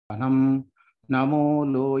नमो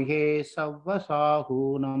लोहे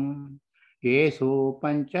सव्वसाहूनं येषु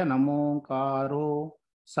पंच नमोकारो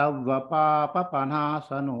सव्वपापपनाशनो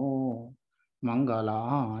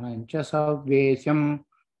मंगलानंच सव्वेशं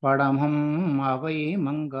पडमं अवै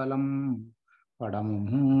मंगलम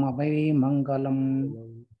पडमं अवै मंगलम।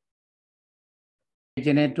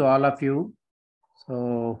 To all of you. So,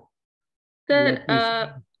 sir,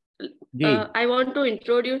 I want to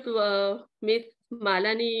introduce Miss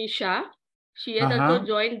Malani Shah. She has also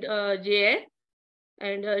joined JS,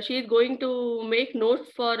 and she is going to make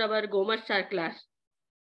notes for our Gommatsar class.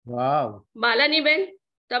 Wow. Malani Ben,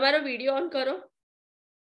 તમારો video on કરો.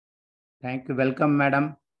 Thank you. Welcome, madam.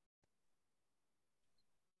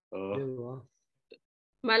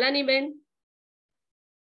 Malani Ben.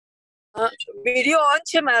 Video on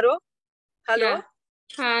छे मारो। Hello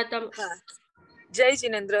हाँ तम जय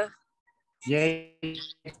जिनेंद्र। जय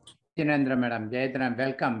Jinendra madam, जय Jinendra,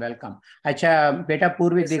 welcome welcome. अच्छा बेटा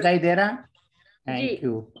पूर्वी दिखाई दे रहा? Thank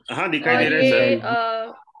you. हाँ दिखाई दे रहा है सर।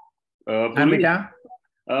 हाँ बेटा।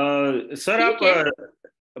 सर आप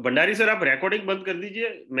भंडारी सर आप रिकॉर्डिंग बंद कर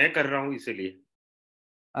दीजिए, मैं कर रहा हूँ इसीलिए।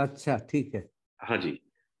 अच्छा ठीक है। हाँ जी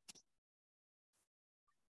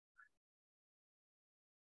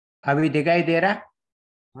अभी दिखाई दे रहा?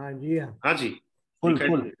 हाँ जी हाँ जी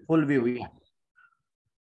full view. Yeah.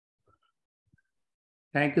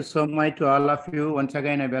 Thank you so much to all of you. Once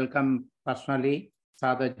again I welcome personally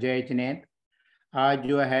Sadhu Jai Jinet। आज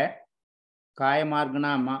जो है काय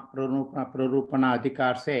मार्गना प्ररूपणा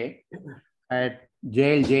अधिकार से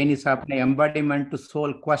जेल जैनी साहब ने एम्बॉडीमेंट टू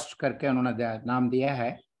सोल क्वेस्ट करके उन्होंने नाम दिया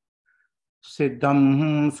है।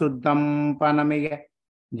 सिद्धम शुद्धम पनमिय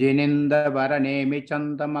जिनिंद वरनेमि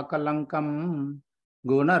चंदमकलंकम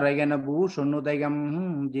गुणरयन भूषणुदयम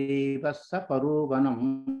जीवस्य परूवनम।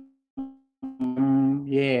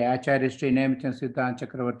 ये आचार्य श्री नेमिचंद सिद्धांत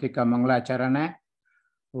चक्रवर्ती का मंगलाचरण है।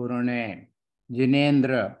 उन्होंने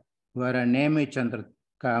जिनेन्द्र वर नेमिचंद्र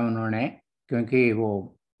का उन्होंने, क्योंकि वो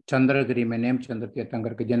चंद्रगिरी में नेमचंद्र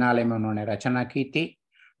तीर्थंकर के जिनालय में उन्होंने रचना की थी।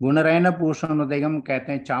 गुणरयन भूषणुदयम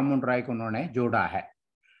कहते हैं चामुंड राय को उन्होंने जोड़ा है।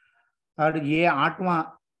 और ये 8वां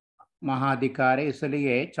महाधिकार है,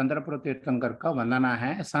 इसलिए चंद्रपुर तीर्थंकर का वंदना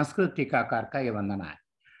है। संस्कृत टीकाकार का ये वंदना है।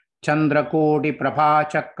 चंद्रकोटि प्रभा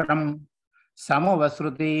चक्रम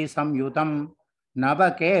समवसृति संयुतम नभ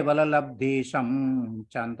केवल लब्धीशम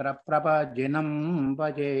चंद्र प्रभा जिनम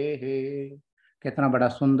भजे। कितना बड़ा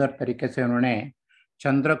सुंदर तरीके से उन्होंने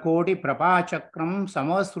चंद्रकोटि प्रभा चक्रम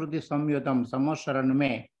समवसृति संयुतम, समशरण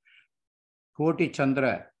में कोटि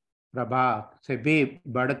चंद्र प्रभा से भी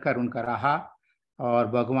बढ़कर उनका रहा और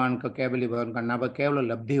भगवान का केवल उनका नभ केवल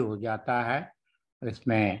लब्धि हो जाता है।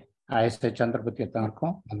 इसमें ऐसे चंद्रपति तीर्थंकर को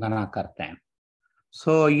वंदना करते हैं।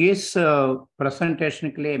 सो इस प्रेजेंटेशन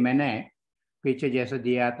के लिए मैंने पीछे जैसे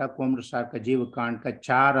दिया था कोमरसार का जीव कांड का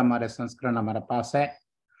 4 हमारे संस्करण हमारे पास है।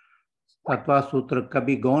 तत्व सूत्र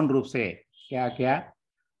कभी गौण रूप से क्या क्या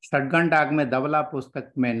षड्गंडाग में धवला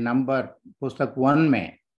पुस्तक में नंबर पुस्तक 1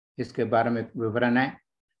 में इसके बारे में विवरण है।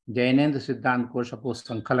 जैनेन्द्र सिद्धांत कोश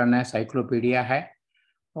संकलन है, साइक्लोपीडिया है।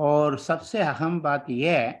 और सबसे अहम बात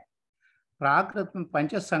यह है प्राकृत में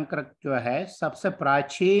पंच संक्रक जो है सबसे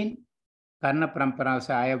प्राचीन कर्ण परंपरा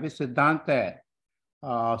से आया हुए सिद्धांत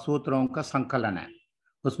सूत्रों का संकलन है।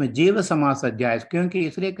 उसमें जीव समास अध्याय, क्योंकि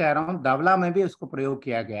इसलिए कह रहा हूँ धवला में भी उसको प्रयोग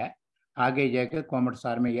किया गया है, आगे जाके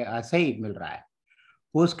कोमरसार में ये ऐसे ही मिल रहा है।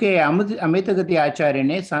 उसके अमित गति आचार्य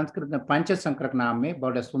ने संस्कृत में पंच संक्रक नाम में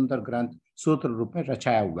बड़े सुंदर ग्रंथ सूत्र रूप में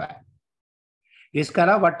रचाया हुआ है। इसका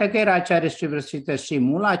अलावा वट्टकेर आचार्य श्री विरचित श्री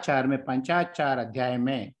मूलाचार में पंचाचार अध्याय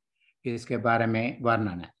में इसके बारे में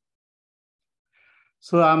वर्णन है।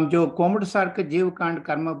 सो हम जो कोमरसार के जीव कांड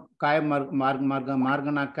कर्म काय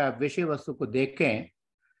मार्गना का विषय वस्तु को देखें,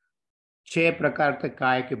 6 प्रकार के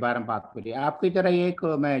काय के बारे में बात करिए। आपकी तरह एक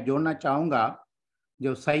मैं जोड़ना चाहूंगा,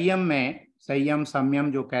 जो संयम में संयम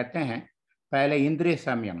संयम जो कहते हैं, पहले इंद्रिय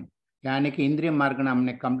संयम यानी कि इंद्रिय मार्गना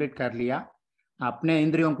हमने कंप्लीट कर लिया, अपने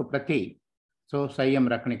इंद्रियों को प्रति तो संयम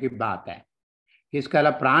रखने की बात है। इसके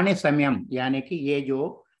अलावा प्राणी संयम यानी कि ये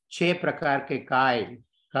जो 6 प्रकार के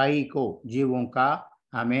काई को जीवों का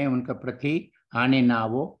हमें उनके प्रति हानि ना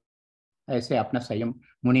हो, ऐसे अपना संयम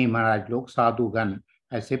मुनि महाराज लोग साधुगण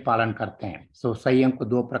ऐसे पालन करते हैं। सो संयम को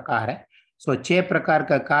 2 प्रकार है। सो 6 प्रकार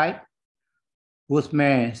का काय,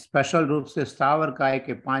 उसमें स्पेशल रूप से स्थावर काय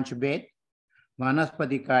के 5 भेद,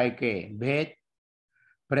 वनस्पति काय के भेद,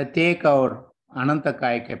 प्रत्येक और अनंत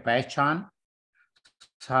काय के पहचान,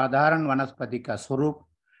 साधारण वनस्पति का स्वरूप,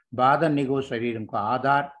 बाधन निगो शरीर का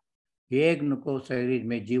आधार, एक नुको शरीर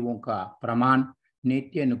में जीवों का प्रमाण,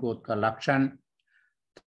 नित्य निगोद का लक्षण,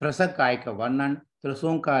 त्रसक काय का वर्णन,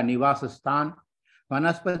 त्रसों का निवास स्थान,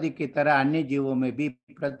 वनस्पति की तरह अन्य जीवों में भी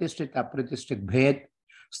प्रतिष्ठित अप्रतिष्ठित भेद,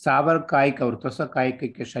 स्थावर कायिक और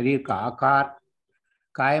त्वसकायिक के शरीर का आकार,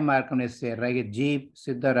 काय मार्ग से रहित जीव,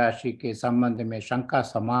 सिद्ध राशि के संबंध में शंका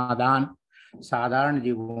समाधान, साधारण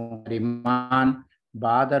जीवों का परिमाण,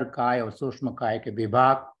 बादर काय और सूक्ष्म काय के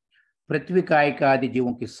विभाग, पृथ्वी काय के आदि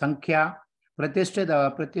जीवों की संख्या, प्रतिष्ठित और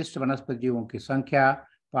अप्रतिष्ठित वनस्पति जीवों की संख्या,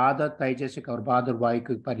 बादर तैजसिक और बादर वायु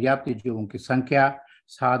के पर्याप्त जीवों की संख्या,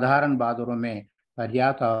 साधारण बादरों में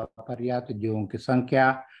पर्याप्त और अपर्याप्त जीवों की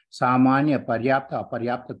संख्या, सामान्य पर्याप्त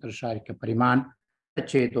अपर्याप्त त्रसारी के परिमाण,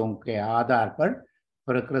 चेतों के आधार पर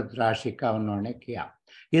प्रकृत राशि का उन्होंने किया।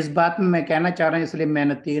 इस बात में मैं कहना चाह रहा हूं, इसलिए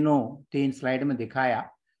मैंने तीन स्लाइड में दिखाया।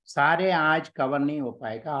 सारे आज कवर नहीं हो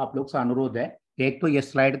पाएगा, आप लोग से अनुरोध है एक तो ये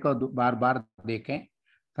स्लाइड को बार बार देखें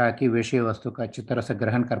ताकि विषय वस्तु का अच्छी तरह से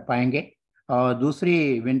ग्रहण कर पाएंगे, और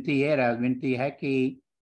दूसरी विनती है कि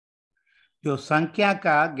जो संख्या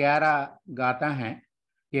का 11 गाथा है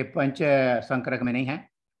ये पंच संक्रक में नहीं है,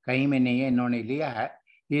 कहीं में नहीं है, इन्होंने लिया है।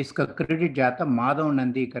 इसका क्रेडिट जाता माधव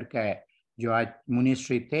नंदी करके जो आज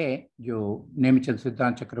मुनिश्री थे, जो नेमिचंद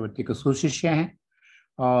सिद्धांत चक्रवर्ती के सुशिष्य हैं,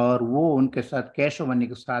 और वो उनके साथ केशवनी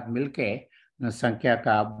के साथ मिलके संख्या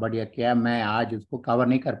का बढ़िया किया। मैं आज उसको कवर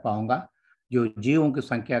नहीं कर पाऊंगा। जो जीवों की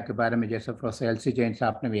संख्या के बारे में जैसे प्रोफेसर एलसी जैन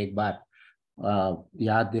साहब ने भी एक बार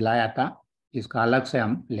याद दिलाया था, इसका अलग से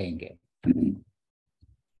हम लेंगे।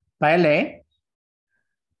 पहले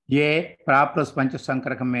ये प्राप्त पंच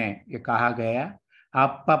संक्रक में ये कहा गया,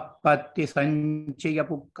 अपपत्ति संचय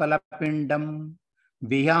पुक्कल पिंडम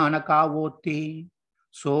विहान कावोति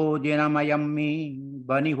सोजिनमयम्मी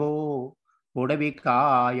बनि हो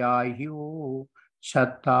उड़विकायाह्यो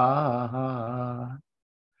छत्ता।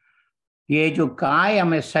 ये जो काय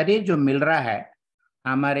हमें शरीर जो मिल रहा है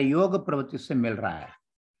हमारे योग प्रवृत्ति से मिल रहा है।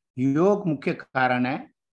 योग मुख्य कारण है,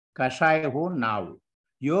 कषाय हो नाव।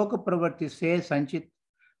 योग प्रवृत्ति से संचित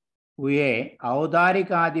हुए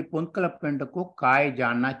औदारिक आदि पुंकल पिंड को काय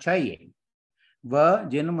जानना चाहिए। वह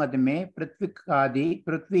जन्मद में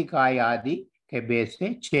पृथ्वी काय आदि के भेद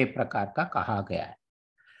से 6 प्रकार का कहा गया है।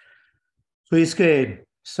 तो इसके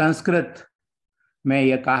संस्कृत में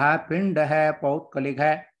यह कहा, पिंड है, पौत्कलिक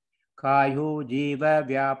है, कायु जीव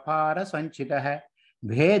व्यापार संचित है,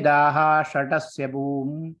 भेदाः षडस्य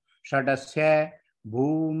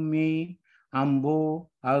भूमि अंबो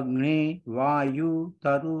अग्नि वायु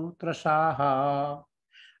तरु त्रसाः।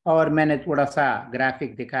 और मैंने थोड़ा सा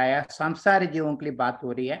ग्राफिक दिखाया, संसारी जीवों के लिए बात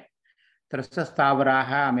हो रही है। त्रस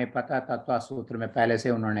स्थावराः हमें पता तत्व सूत्र में पहले से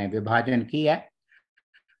उन्होंने विभाजन किया है।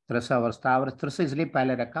 त्रस और स्थावर, त्रस इसलिए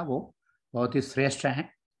पहले रखा, वो बहुत ही श्रेष्ठ है।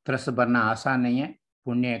 त्रस बनना आसान नहीं है,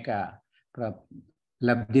 पुण्य का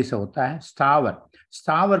लब्धि से होता है।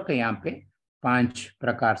 स्थावर के यहाँ पे 5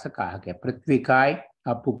 प्रकार से कहा गया, पृथ्वी काय,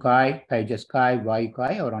 अपु काय, तेजस काय, वायु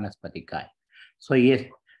काय और वनस्पति काय। सो ये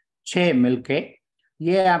 6 मिलके,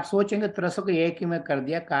 ये आप सोचेंगे त्रस को एक ही में कर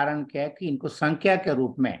दिया, कारण क्या है कि इनको संख्या के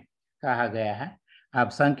रूप में कहा गया है। आप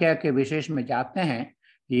संख्या के विशेष में जाते हैं,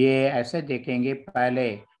 ये ऐसे देखेंगे, पहले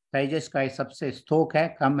तेजस काय सबसे स्थूल है,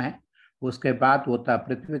 कम है, उसके बाद होता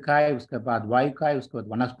पृथ्वी काय, उसके बाद वायु काय, उसके बाद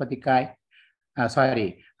वनस्पति काय,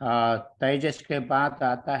 तेजस के बाद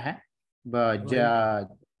आता है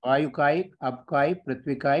वायु काय, अप काय,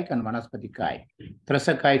 पृथ्वी काय और वनस्पति काय। त्रस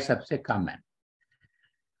काय सबसे कम है।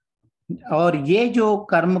 और ये जो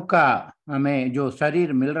कर्म का हमें जो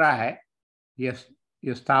शरीर मिल रहा है, ये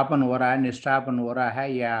स्थापन हो रहा है, निष्ठापन हो रहा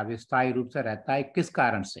है, या विस्थायी रूप से रहता है, किस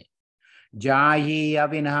कारण से? जाहि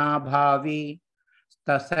अविना भावी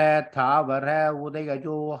तस थावर उदय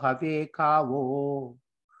जो हवे खावो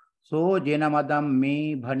सो जिनमदम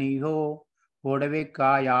मी भनी हो उड़वे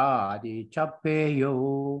कायादि चप्पे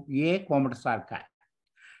हो। ये कोमट सार का है।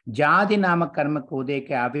 जाति नामक कर्म को उदय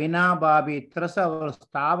के अविनाभावी त्रस और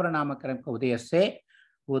स्थावर नामक कर्म के उदय से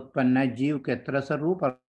उत्पन्न जीव के त्रस रूप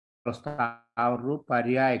और स्थावर रूप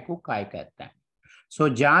पर्याय को काय कहते हैं। सो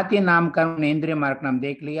जाति नाम कर्म इंद्रिय मार्ग नाम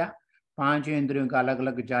देख लिया, 5 इंद्रियों का अलग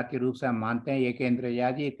अलग जाति रूप से हम मानते हैं, एक इंद्रिय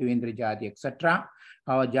जाति, एक इंद्रिय जाति एक्सेट्रा।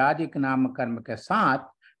 और जाति के नाम कर्म के साथ,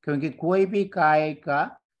 क्योंकि कोई भी काय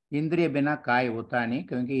का इंद्रिय बिना काय होता नहीं,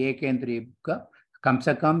 क्योंकि एक इंद्रिय का कम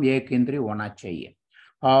से कम एक इंद्रिय होना चाहिए।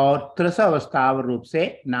 और त्रस अवस्थावर रूप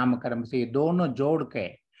से नामकर्म से ये दोनों जोड़ के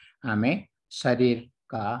हमें शरीर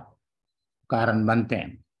का कारण बनते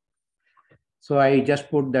हैं। So I just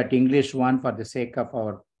put that English one for the sake of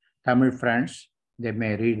our Tamil friends. They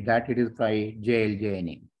may read that. It is by J.L.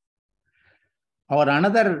 Jaini. Or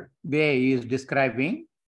another way is describing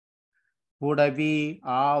Pudavi,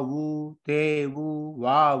 Avu, Tevu,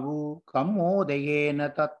 Vavu,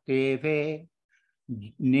 Kamodayena Tatteve,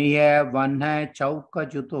 Niya Vanha Chauka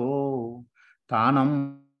Juto,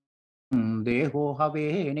 Tanam देहो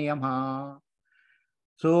हवे नियमः।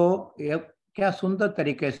 सो क्या सुंदर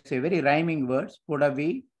तरीके से, very rhyming words,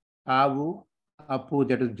 पुडवी, आवु, अपु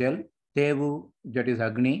that is jal, देवु that is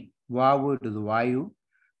अग्नि, वावु it is वायु,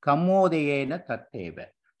 कमोदयेन तत्तेव।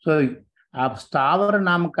 सो आप स्थावर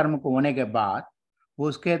नामकर्म को होने के बाद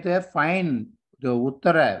उसके तो फाइन जो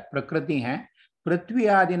उत्तर प्रकृति है पृथ्वी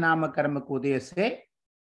आदि नामकर्म को उदय से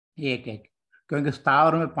एक एक, क्योंकि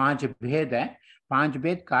स्थावर में 5 भेद है, 5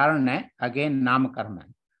 भेद कारण है, अगेन नामकर्म है,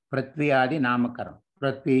 पृथ्वी आदि नामकर्म,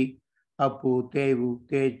 पृथ्वी, अपु, तेवु,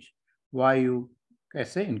 तेज, वायु,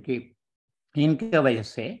 कैसे इनके वजह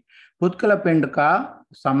से पुत्कल पिंड का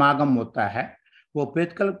समागम होता है। वो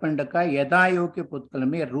पुत्कल पिंड का यदायु के पुत्कल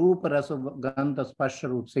में रूप रस गंध स्पर्श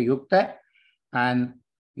रूप से युक्त है, एंड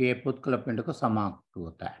ये पुत्कल पिंड को समाप्त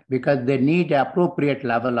होता है, because they need appropriate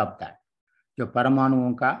level of that. जो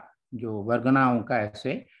परमाणुओं का, जो वर्गनाओं का,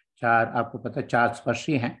 ऐसे 4 आपको पता 4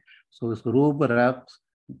 स्पर्शी हैं। सो उस रूप रस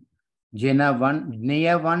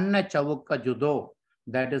नियवन चौक का जुदो,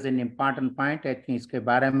 that is an important point. I think इसके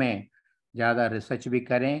बारे में ज्यादा रिसर्च भी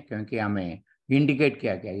करें, क्योंकि हमें इंडिकेट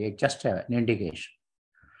किया गया, ये जस्ट है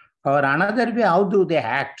इंडिकेशन। और अनदर भी how do they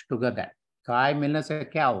act together. काय मिलने से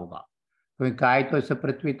क्या होगा, क्योंकि काय तो इससे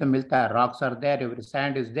पृथ्वी तो मिलता है, rocks are there, every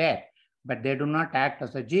sand is there, but they do not act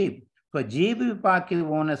as a जीव। तो जीव विपाक के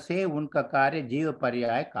होने से उनका कार्य जीव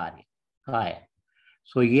पर्याय कार्य काय।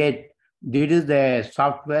 सो ये that is the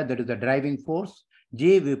software, that is the driving force.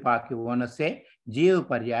 जीव विपाक के होने से जीव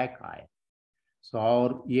पर्याय काय। सो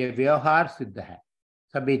और ये व्यवहार सिद्ध है,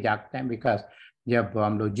 सभी जानते हैं, बिकॉज जब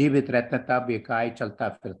हम लोग जीवित रहते हैं तब ये काय चलता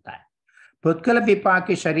फिरता है। पुत्कल विपाक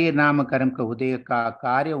के शरीर नामकर्म का उदय का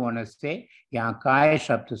कार्य होने से यहाँ काय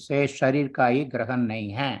शब्द से शरीर का ही ग्रहण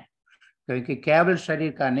नहीं है, क्योंकि केवल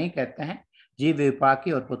शरीर का नहीं कहते हैं, जीव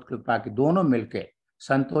विपाकी और पुत्कल विपाकी दोनों मिलकर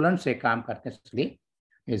संतुलन से काम करते हैं, इसलिए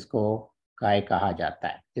इसको काय कहा जाता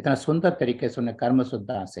है। इतना सुंदर तरीके से उन्हें कर्म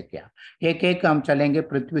सिद्धांत से किया। एक एक हम चलेंगे,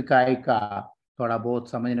 पृथ्वी काय का थोड़ा बहुत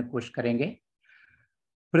समझने की कोशिश करेंगे।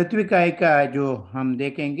 पृथ्वी काय का जो हम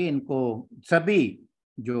देखेंगे, इनको सभी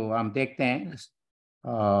जो हम देखते हैं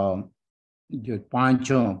जो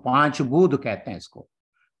 5 भूत कहते हैं इसको,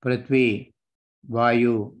 पृथ्वी,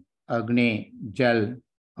 वायु, अग्नि, जल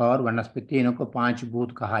और वनस्पति, इनको 5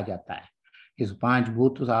 भूत कहा जाता है। इस 5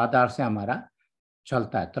 भूत आधार से हमारा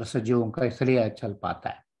चलता है, त्रसजीवों का इसलिए चल पाता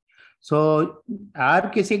है। सो हर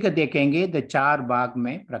किसी को देखेंगे तो 4 भाग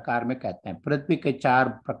में प्रकार में कहते हैं। पृथ्वी के 4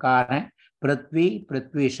 प्रकार हैं, पृथ्वी,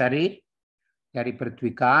 पृथ्वी शरीर यानी पृथ्वी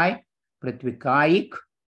काय, पृथ्वी कायिक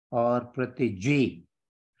और पृथ्वी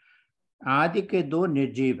जीव। आदि के 2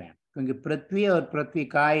 निर्जीव हैं, क्योंकि पृथ्वी और पृथ्वी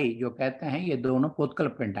काय जो कहते हैं ये दोनों पुत्कल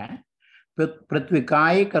पिंड हैं। पृथ्वी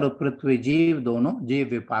कायिक और पृथ्वी जीव दोनों जीव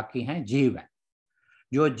विपाकी हैं, जीव हैं।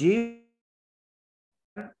 जो जीव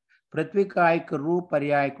पृथ्वी कायिक रूप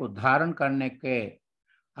पर्याय को धारण करने के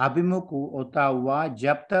अभिमुख होता हुआ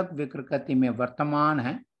जब तक विकृति में वर्तमान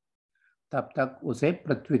है तब तक उसे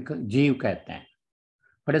पृथ्वी जीव कहते हैं।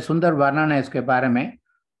 बड़े सुंदर वर्णन है इसके बारे में,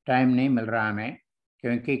 टाइम नहीं मिल रहा हमें,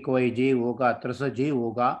 क्योंकि कोई जीव होगा त्रस जीव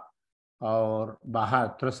होगा और बाहर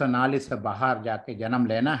त्रस नाली से बाहर जाके जन्म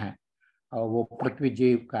लेना है और वो पृथ्वी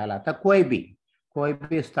जीव कहलाता। कोई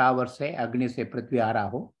भी स्थावर से, अग्नि से पृथ्वी आ रहा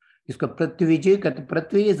हो, इसको पृथ्वी जीव कहते।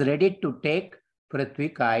 पृथ्वी इज रेडी टू टेक पृथ्वी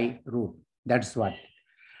काय रूप, दैट्स व्हाट।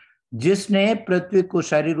 जिसने पृथ्वी को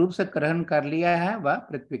शरीर रूप से ग्रहण कर लिया है वह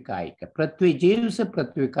पृथ्वी कायिक है। पृथ्वी जीव से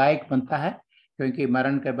पृथ्वी कायिक बनता है, क्योंकि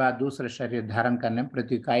मरण के बाद दूसरे शरीर धारण करने में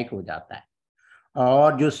पृथ्वी कायिक हो जाता है।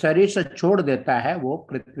 और जो शरीर से छोड़ देता है वो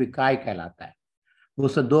पृथ्वी काय कहलाता है।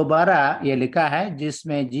 उस दोबारा ये लिखा है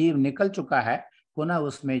जिसमें जीव निकल चुका है पुनः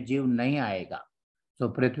उसमें जीव नहीं आएगा। तो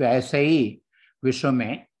पृथ्वी ऐसे ही विश्व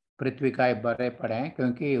में पृथ्वी काय बड़े पड़े हैं,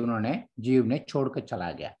 क्योंकि उन्होंने जीव ने छोड़कर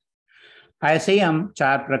चला गया। ऐसे ही हम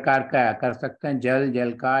 4 प्रकार का कर सकते हैं, जल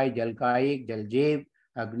जलकाय, जलकायिक, जलजीव,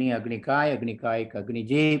 अग्नि अग्निकाय, अग्निकायिक,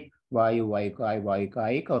 अग्निजीव, वायु वायुकाय,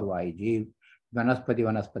 वायुकायिक और वायुजीव, वनस्पति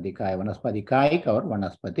वनस्पतिकाय, वनस्पतिकायिक और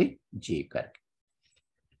वनस्पति जीव करके।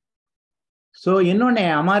 सो इन्होंने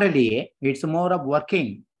हमारे लिए, it's more of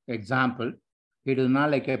working example, it is not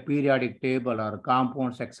like a periodic table और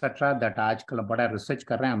कंपाउंड्स एक्सेट्रा दैट आजकल बड़ा रिसर्च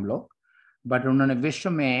कर रहे हैं हम लोग, बट उन्होंने विश्व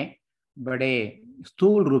में बड़े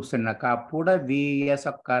स्थूल रूप से नका पुडवी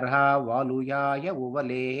सकरहा वालुया या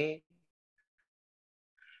उवले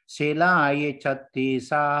शेलाये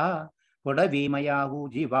छत्तीसा पुडवी मयाहु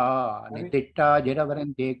जीवा नितिट्टा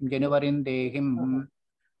जनवरिंदेहिम।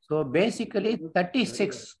 सो बेसिकली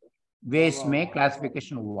 36 वेस में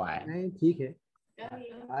क्लासिफिकेशन हुआ है। नहीं ठीक है,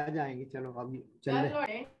 आ जाएंगे, चलो अब चल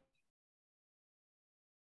रहे।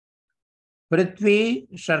 पृथ्वी,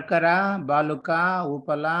 शर्करा, बालुका,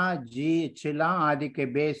 उपला, जी, छिला आदि के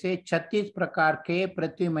बे से 36 प्रकार के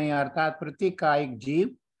पृथ्वीमय अर्थात पृथ्वी का एक जीव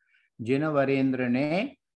जिन वरेंद्र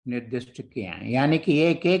ने निर्दिष्ट किए हैं। यानी कि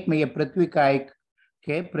एक एक में ये पृथ्वी का एक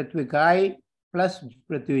के पृथ्वी का प्लस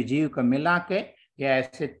पृथ्वी जीव का मिला के ये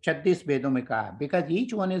ऐसे 36 वेदों में कहा, because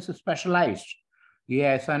each one is specialised. ये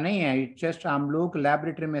ऐसा नहीं है इट जस्ट हम लोग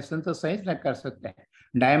लैबोरेटरी में सिंथेसाइज न कर सकते हैं।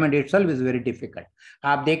 Diamond itself is very difficult.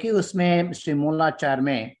 आप देखिए उसमें श्री मूलाचार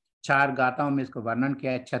में 4 गाथाओं में इसको वर्णन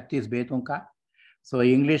किया है 36 वेदों का। सो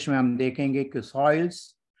इंग्लिश में हम देखेंगे कि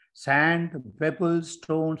soils, sand, pebbles,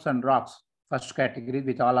 stones and rocks, first category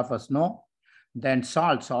which all of us know. Then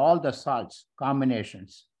salts, all the salts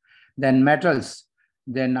combinations. Then metals,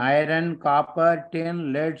 then iron, copper, tin,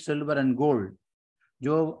 lead, silver and gold.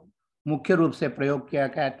 जो मुख्य रूप से प्रयोग किया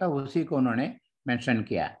गया था उसी को उन्होंने मेंशन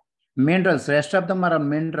किया। Minerals, rest of them are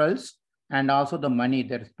minerals and also the money,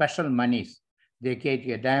 their special monies.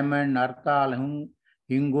 देखिए डायमंड, अर्ताल,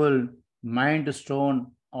 हिंगुल, माइंड स्टोन,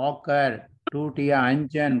 ऑकर, टूटिया,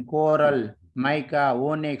 अंजन, कोरल, माइका,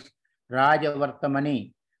 ओनिक्स,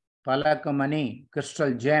 राजवर्तमणि, पलक मणि,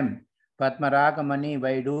 क्रिस्टल जेम, पद्मराग मणि,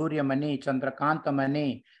 वैडूर्य मणि, चंद्रकांत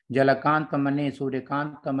मणि, जलकांत मणि,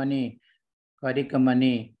 सूर्यकांत मणि, करिक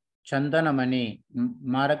मणि, चंदन मणि,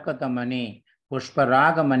 मारकत मणि,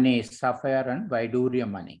 पुष्पराग मणि, sapphire and वैडूर्य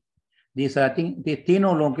Mani. These are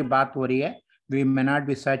तीनों लोगों की बात हो रही है। We may not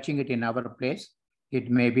be searching it in our place. It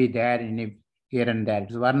may be there in here and there.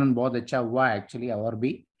 वर्णन बहुत अच्छा हुआ एक्चुअली। और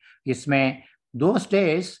भी इसमें those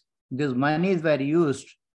days these monies were used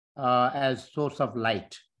as source of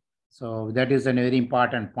light. So that is a very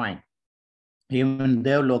important point. Even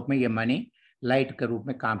देवलोक में ये मनी लाइट के रूप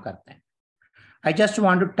में काम करते हैं। I just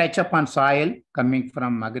want to touch upon soil coming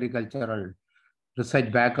from agricultural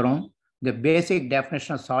research background. The basic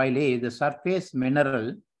definition of soil is the surface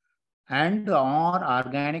mineral and or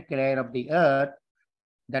organic layer of the earth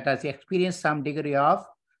that has experienced some degree of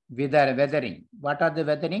weathering. What are the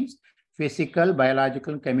weatherings? Physical,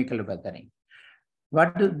 biological, chemical weathering.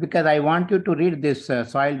 Because I want you to read this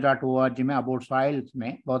soil.org में about soils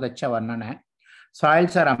में बहुत अच्छा वर्णन है।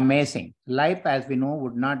 Soils are amazing. Life as we know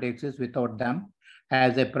would not exist without them,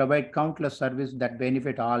 as they provide countless services that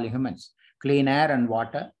benefit all humans. Clean air and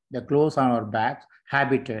water, the clothes on our backs,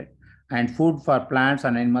 habitat, and food for plants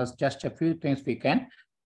and animals, just a few things we can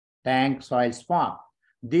thank soils for.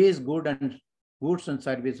 These goods and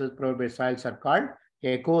services provided by soils are called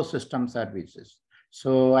ecosystem services.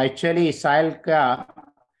 So actually soil ka,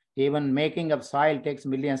 even making of soil takes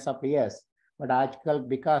millions of years. But आजकल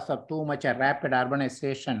because of too much rapid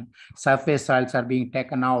urbanization, surface soils are being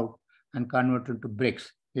taken out and converted to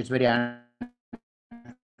bricks. It's very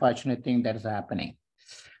unfortunate thing that is happening.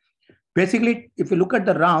 Basically, if you look at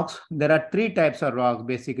the rocks, there are 3 types of rocks,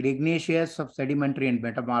 basically igneous, sedimentary and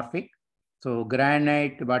metamorphic. So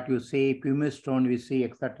granite, what you see, pumice stone, we see,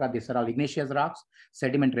 etc. These are all igneous rocks.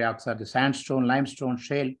 Sedimentary rocks are the sandstone, limestone,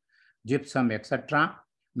 shale, gypsum, etc.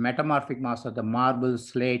 Metamorphic rocks are the marble,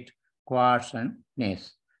 slate, quartz, and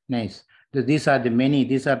gneiss. These are the many,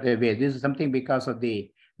 these are the ways. This is something because of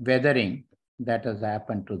the weathering that has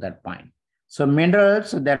happened to that point. So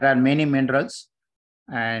minerals, there are many minerals,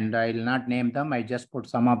 and I will not name them. I just put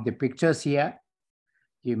some of the pictures here.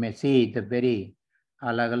 You may see the very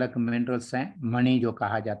अलग अलग minerals हैं। मणि जो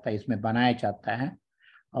कहा जाता है इसमें बनाया जाता है।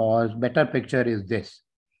 और better picture is this.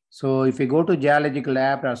 So if you go to geological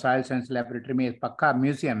lab और सॉइल साइंस लैबोरेटरी में पक्का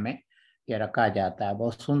म्यूजियम में ये रखा जाता है,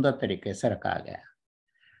 बहुत सुंदर तरीके से रखा गया।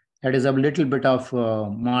 That is a little bit of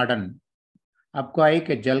modern. आपको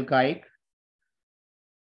एक जल का एक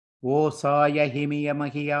वो साय हिमिय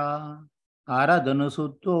महिया आराधन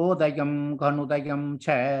सुतोदयम घनुदयम छ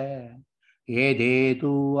ये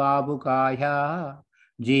धेतु आबुकाया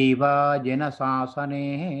जीवा जन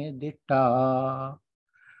शासने दिट्टा।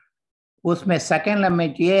 उसमें सेकेंड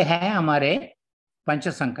में ये है हमारे पंच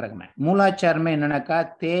संक्रक में। मूलाचार में इन्होंने कहा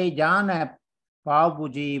ते जान पाबु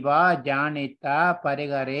जीवा जानिता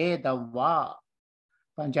परिगरे दवा।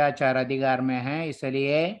 पंचाचार अधिकार में है,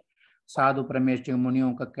 इसलिए साधु परमेश्वर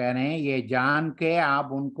मुनियों का कह रहे हैं ये जान के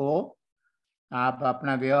आप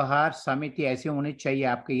अपना व्यवहार समिति ऐसी होनी चाहिए,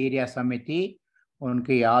 आपकी एरिया समिति,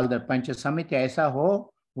 उनकी ऑल द पंच समिति ऐसा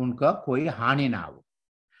हो उनका कोई हानि ना हो।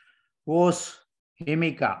 ओस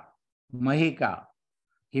हिमिका महिका,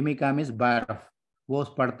 हिमिका मीन्स बर्फ,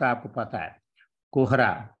 ओस पड़ता है आपको पता है, कोहरा।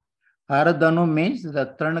 अर्धनु मीन्स द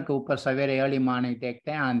तृण के ऊपर सवेरे अर्ली मॉर्निंग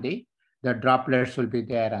देखते हैं आंधी, the droplets will be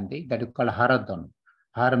there on the, that is called हरधनु।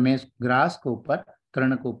 Her means grass के ऊपर,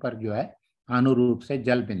 तृण के ऊपर जो है अनुरूप से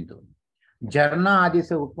जल बिंदु। झरना आदि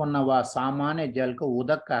से उत्पन्न हुआ सामान्य जल को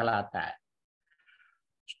उदक कहलाता है।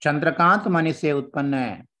 चंद्रकांत मणि से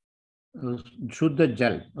उत्पन्न शुद्ध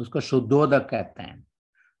जल, उसको शुद्धोदक कहते हैं।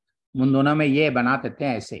 उन दोनों में ये बना देते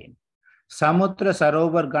हैं ऐसे। समुद्र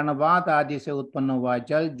सरोवर गणवात आदि से उत्पन्न हुआ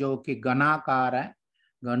जल जो कि घनाकार है,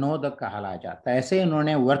 घनोदक कहला जाता है। ऐसे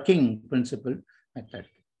इन्होंने working principle method.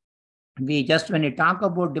 We just, when you talk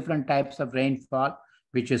about different types of rainfall,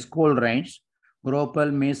 which is cold rains,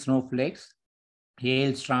 gropal means snowflakes,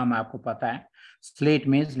 hailstorm आपको पता है, sleet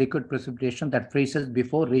means liquid precipitation that freezes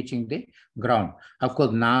before reaching the ground. Of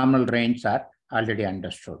course, normal rains are already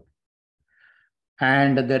understood.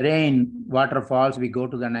 And the rain waterfalls, we go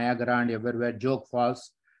to the Niagara and everywhere, Joke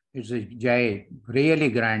Falls, it's really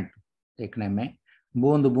grand देखने में,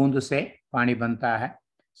 बूंद बूंद से पानी बनता है,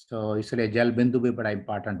 so इसलिए जल बिंदु भी बड़ा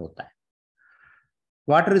important होता है।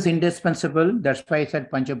 Water is indispensable, that's why I said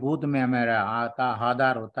पंचभूत में हमारा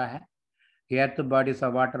आधार होता है। The earth bodies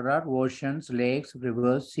of water are oceans, lakes,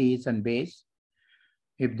 rivers, seas and bays.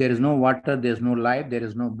 If there is no water, there is no life, there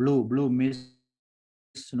is no blue. Blue means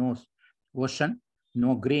no ocean,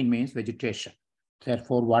 no green means vegetation.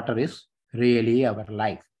 Therefore, water is really our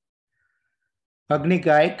life.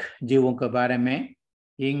 अग्निकायक जीवों के बारे में,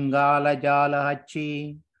 इंगाल जाल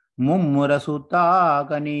हच्ची मुम्मुर सुता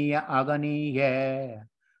अगनीय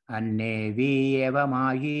अन्ने we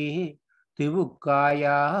एवमाही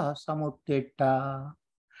तिवुकाया समुत्तिट्टा।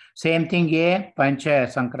 Same thing here, Pancha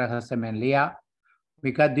Sankrah से मैंने लिया,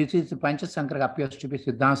 because this is Pancha Sankrah appears to be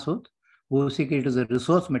Siddhanta Sut, उसी के it is a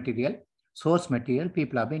resource material, source material,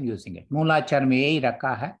 people have been using it. मूलाचार में यही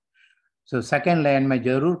रखा है। So second line में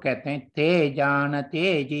जरूर कहते हैं ते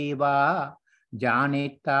जानते जीवा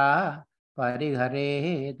जानिता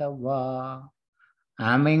परिहरे दवा।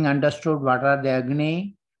 Having understood what are the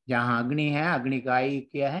अग्नि, जहाँ अग्नि है, अग्निकाई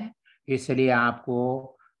क्या है, इसलिए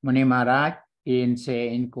आपको मुनि महाराज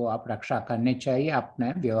इनको आप रक्षा करनी चाहिए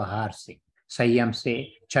अपने व्यवहार से, संयम से,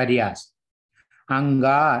 चर्या से।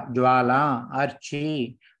 अंगार ज्वाला,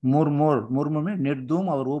 अर्ची, मुरमुर, मुरमुर में निर्धूम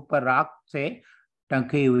और ऊपर राख से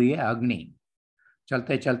टंकी हुई है अग्नि।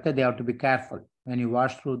 चलते चलते they have to be careful when you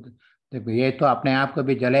wash through. ये तो अपने आप को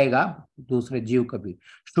भी जलेगा, दूसरे जीव को भी।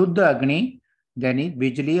 शुद्ध अग्नि यानी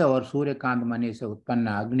बिजली और सूर्यकांत मणि से उत्पन्न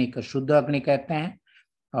अग्नि को शुद्ध अग्नि कहते हैं,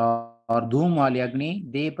 और धूम वाली अग्नि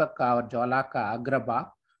दीपक का और ज्वाला का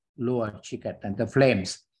अग्रभाग लो अर्ची कहते हैं, द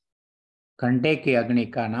फ्लेम्स। कंडे की अग्नि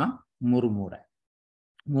का नाम मुरमुर है,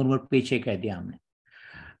 मुरमुर पीछे कह दिया हमने।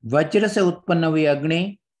 वज्र से उत्पन्न हुई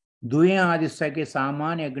अग्नि, दुए आदित्य के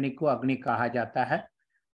सामान्य अग्नि को अग्नि कहा जाता है।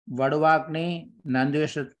 वड़वाग्नि,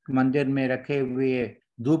 नंदेश्वर मंदिर में रखे हुए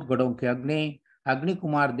धूप घड़ों की अग्नि, अग्नि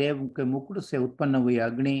कुमार देव के मुकुट से उत्पन्न हुई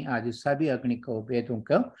अग्नि आदि सभी अग्नि को वेदों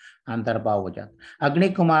का अंतर्भाव हो जाता। अग्नि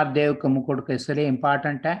कुमार देव के मुकुट के इसलिए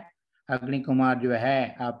इंपॉर्टेंट है, अग्नि कुमार जो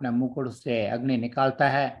है अपने मुकुट से अग्नि निकालता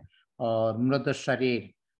है और मृत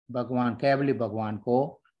शरीर भगवान केवली भगवान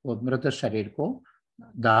को, वो मृत शरीर को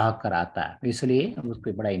दाह कराता है, इसलिए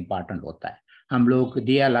उसको बड़ा इंपॉर्टेंट होता है। हम लोग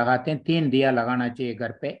दिया लगाते हैं, 3 दिया लगाना चाहिए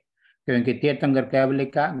घर पे, क्योंकि तीर्थंकर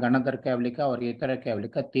केवलिका, गणधर केवलिका और इतर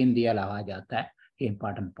केवलिका 3 दिया लगाया जाता है,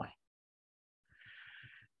 important point.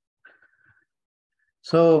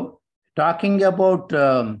 So talking about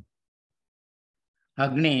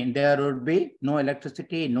Agni, there would be no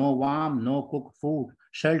electricity, no warmth, no cooked food,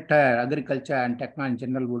 shelter, agriculture and technology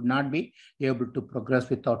in general would not be able to progress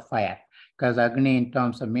without fire, because Agni in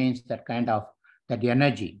terms of means that kind of that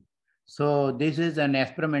energy. So this is an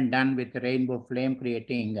experiment done with rainbow flame,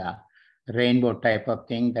 creating a rainbow type of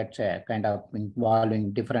thing that's kind of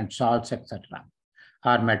involving different salts, etc.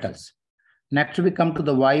 or metals. Next we come to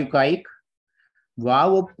the Vayukaik.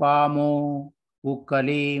 Vavu Pamo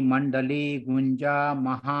उकली मंडली गुंजा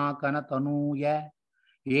महाकन तनूय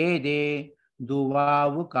ये दे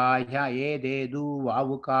दुवावुकाया, ये दे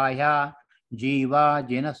दुवावुकाया जीवा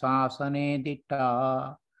जिन शासने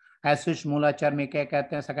दिट्टा। ऐसे मूलाचार में क्या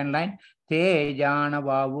कहते हैं? Second line, ते जान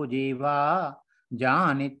वावु जीवा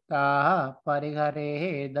जानिता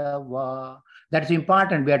परिहरे दवा। That's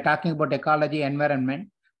important. We are talking about ecology, environment,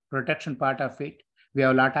 protection part of it. We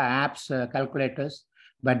have a lot of apps, calculators.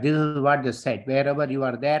 But this is what they said, wherever you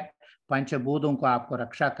are there, पंचभूतों को आपको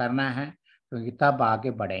रक्षा करना है, क्योंकि तब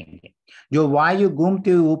आगे बढ़ेंगे। जो वायु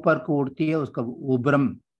घूमती हुई ऊपर को उड़ती है उसको उब्रम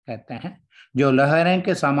कहते हैं। जो लहरें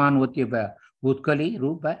के समान होती है उत्कली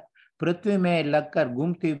रूप है। पृथ्वी में लगकर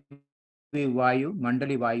घूमती हुई वायु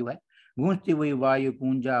मंडली वायु है। गूंजती हुई वायु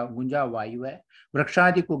गुंजा वायु है।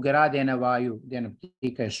 वृक्षादि को गिरा देने वायु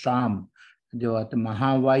देने शाम जो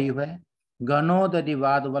महावायु है।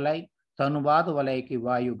 गणोदधिवाद वलय, तनुवाद वलय की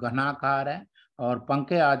वायु घनाकार है, और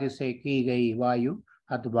पंखे आदि से की गई वायु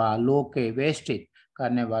अथवा लोक के वेष्टित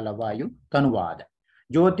करने वाला वायु तनुवाद है।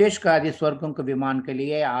 ज्योतिष आदि स्वर्गों के विमान के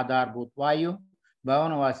लिए आधारभूत वायु,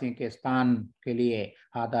 भवनवासियों के स्थान के लिए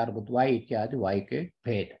आधारभूत वायु इत्यादि वायु के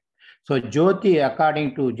भेद। सो ज्योति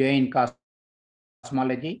अकॉर्डिंग टू जैन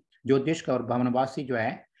कॉस्मोलॉजी, ज्योतिष और भवनवासी जो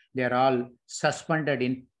है they are all suspended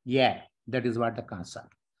in air, that is what the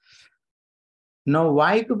concept. नौ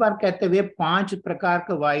वायु के बारे कहते हुए 5 प्रकार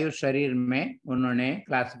के वायु शरीर में उन्होंने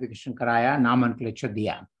क्लासिफिकेशन कराया, नामनक्लेचर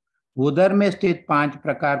दिया। उदर में स्थित 5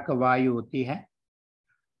 प्रकार का वायु होती है।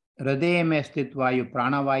 हृदय में स्थित वायु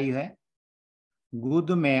प्राणवायु है।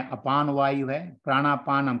 गुद में अपान वायु है,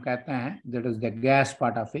 प्राणापान हम कहते हैं, that is the gas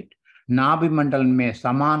part of it. नाभि मंडल में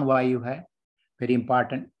समान वायु है, very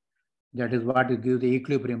important, that is what give the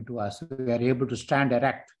equilibrium to us, we are able to stand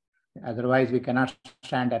erect, otherwise we cannot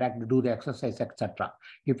stand erect to do the exercise etc.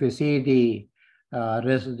 If you see the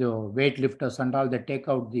rest जो weight lifters and all, they take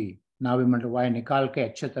out the नाभि मंडल वायु निकाल के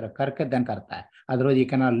अच्छे तरह करके then करता है, otherwise you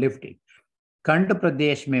cannot lift it. कंठ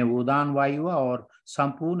प्रदेश में उदान वायु और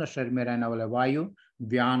संपूर्ण शरीर में रहने वाला वायु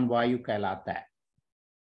व्यान वायु कहलाता है।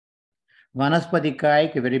 वनस्पति का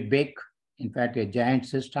एक very big, in fact a giant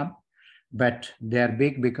system, but they are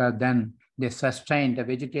big because then they sustain, the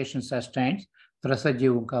vegetation sustains,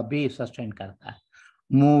 त्रसजीवों का भी सस्टेन करता है।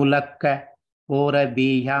 मूलक, पोर,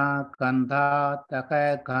 बीया, कंधा, तक,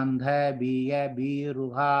 कंध, बीय,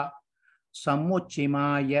 बीरुहा, समुच्चिमा,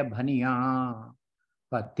 ये भनिया,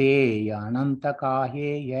 पते, अनंत काहे।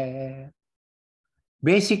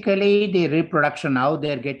 Basically the reproduction, how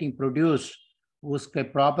they are getting produce, उसके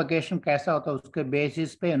प्रोपगेशन कैसा होता है उसके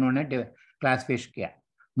बेसिस पे उन्होंने क्लासिफिकेशन किया।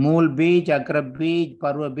 मूल बीज, अग्र बीज,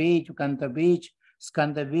 पर्व बीज, कंत बीज,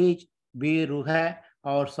 स्कंद बीज, बीरुह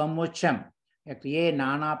और समुच्चम, ये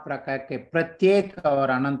नाना प्रकार के प्रत्येक और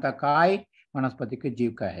अनंतकाय वनस्पति के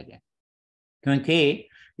जीव कहे गए। क्योंकि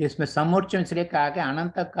इसमें समुच्चम इसलिए कहा कि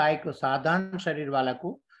अनंतकाय को साधारण शरीर वाला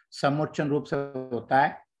को समुच्चम रूप से होता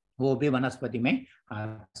है, वो भी वनस्पति में।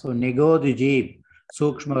 सो निगोद जीव,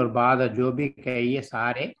 सूक्ष्म और बाध जो भी कहे, ये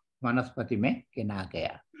सारे वनस्पति में गिना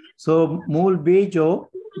गया। सो मूल बीज जो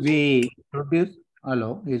we produce,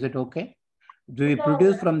 hello is it okay, do we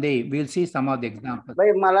produce from the, we'll see some of the examples.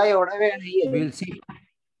 भाई मला एवढा वेळ नाहीये, we'll see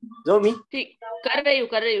जो मी ठीक कर रही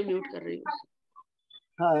हूँ म्यूट कर रही हूँ।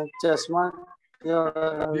 हाँ चष्मा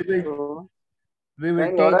we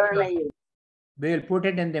will take we will put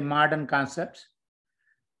it in the modern concepts.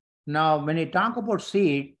 Now when you talk about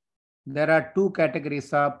seed, there are 2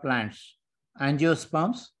 categories of plants: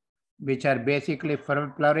 angiosperms, which are basically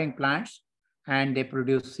flowering plants and they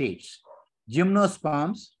produce seeds.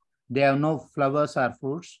 Gymnosperms, they have no flowers or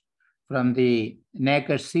fruits. From the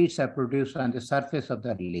naked seeds are produced on the surface of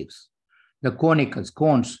the leaves. The conicals,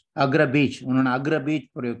 cones, agra beach, उन्होंने agra beach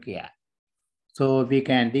प्रयोग किया. So we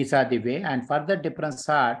can, these are the way. And further difference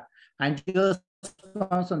are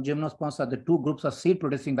angiosperms and gymnosperms are the 2 groups of seed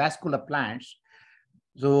producing vascular plants.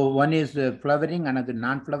 So one is flowering, another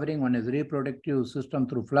non-flowering. One is reproductive system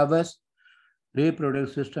through flowers,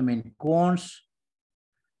 reproductive system in cones,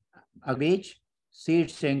 a beach.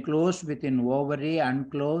 Seeds enclosed within ovary,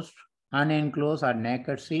 unenclosed or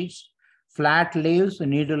naked seeds, flat leaves,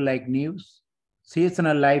 needle-like leaves,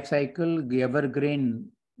 seasonal life cycle, evergreen,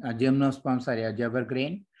 gymnosperms are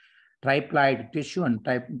evergreen, triploid tissue and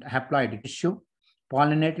haploid tissue,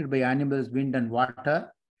 pollinated by animals, wind and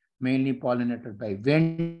water, mainly pollinated by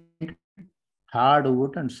wind,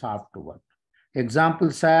 hardwood and softwood.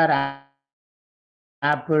 Examples are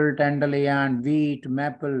apple, dandelion, wheat,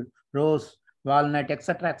 maple, rose, walnut,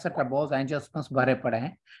 etc. बहुत angiosperms भरे पड़े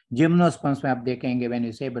हैं। Gymnosperms में आप देखेंगे when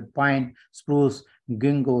you say but pine, spruce,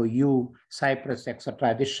 ginkgo, yew, cypress,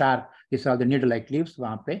 etc. This sharp, these are the needle-like leaves,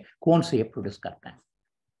 वहाँ पे कौन से ये प्रोड्यूस करते हैं।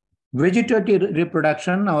 वेजिटेटिव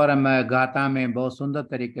रिप्रोडक्शन और हम गाथा में बहुत सुंदर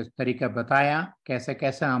तरीका बताया कैसे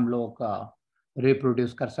कैसे हम लोग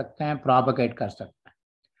रिप्रोड्यूस कर सकते हैं, प्रोपगेट कर सकते हैं।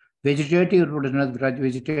 Vegetative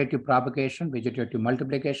propagation, vegetative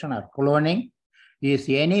multiplication or cloning is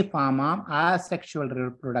any form of asexual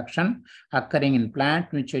reproduction occurring in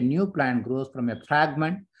plant in which a new plant grows from a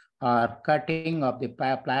fragment or cutting of the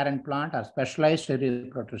parent plant or specialized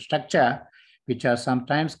reproductive structure, which are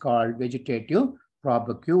sometimes called vegetative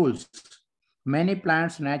propagules. Many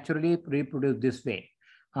plants naturally reproduce this way.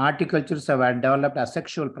 Horticulturists have developed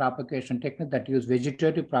asexual propagation technique that use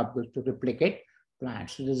vegetative propagules to replicate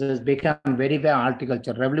plants. This has become very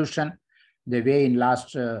horticulture revolution. The way in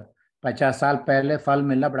last 50 साल पहले फल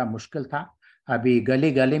मिलना बड़ा मुश्किल था, अभी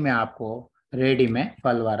गली गली में आपको रेडी में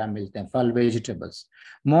फल वाला मिलते हैं, फल vegetables.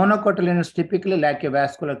 Monocotyledons typically lack a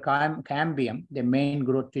vascular cambium, the main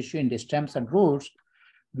growth tissue in the stems and roots,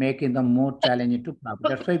 making them more challenging to propagate.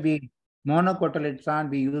 That's why we monocotyledons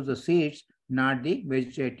we use the seeds, not the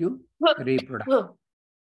vegetative reproduction.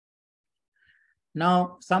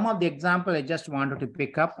 Now, some of the example I just wanted to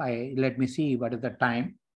pick up. Let me see what is the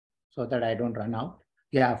time so that I don't run out.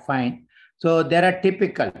 Yeah, fine. So there are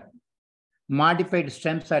typical modified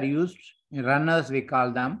stems are used. Runners, we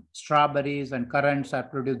call them. Strawberries and currants are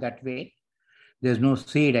produced that way. There's no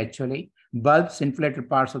seed actually. Bulbs, inflated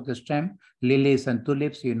parts of the stem, lilies and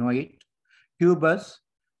tulips, you know it. Tubers,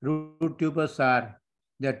 root tubers are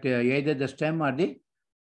that either the stem or the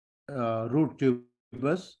root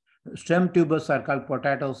tubers. Stem tubers are called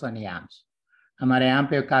potatoes and yams. हमारे यहाँ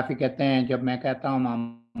पे काफी कहते हैं, जब मैं कहता हूँ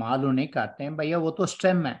हम आलू नहीं खाते हैं, भैया वो तो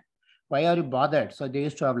stem है. Why are you bothered? So they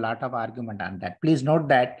used to have a lot of argument on that. Please note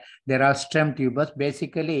that there are stem tubers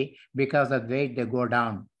basically because of the way they go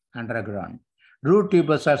down underground. Root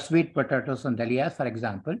tubers are sweet potatoes and dahlias, for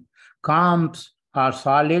example. Corms are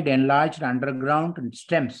solid, enlarged underground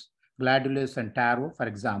stems, gladulus and taro, for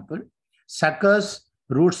example. Suckers,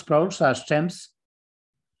 root sprouts are stems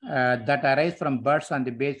that arise from buds on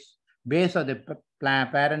the base of the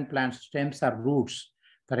parent plant. Stems are roots.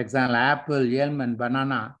 For example, apple, yam, and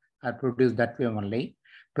banana are produced that way only.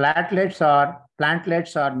 Plantlets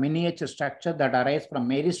are miniature structure that arise from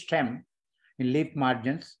meristem in leaf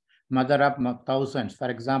margins, mother of thousands. For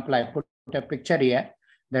example, I put a picture here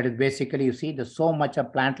that is basically, you see, so much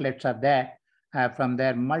of plantlets are there. From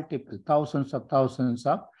there, multiple thousands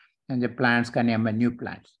of and the plants can emerge new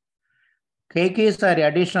plants. Keikis are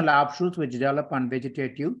additional offshoots which develop on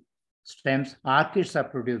vegetative stems. Orchids are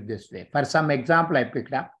produced this way. For some example, I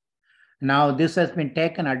picked up. Now, this has been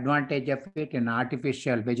taken advantage of it in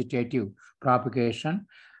artificial vegetative propagation.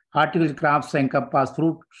 Artificial crops encompass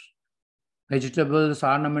fruits, vegetables,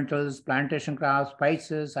 ornamentals, plantation crops,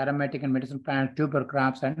 spices, aromatic and medicinal plants, tuber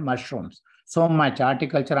crops, and mushrooms. So much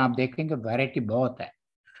horticulture आप देखेंगे variety बहुत है.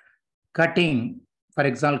 Cutting, for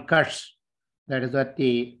example, cuts. That is what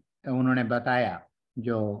the उन्होंने बताया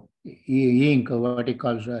जो ink, what he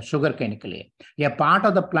calls sugar cane के लिए. A part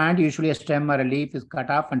of the plant, usually a stem or a leaf, is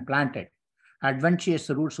cut off and planted.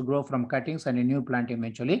 Adventitious roots grow from cuttings and a new plant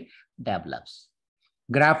eventually develops.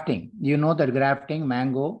 Grafting, you know that grafting,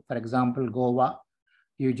 mango, for example, guava,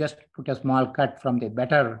 you just put a small cut from the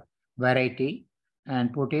better variety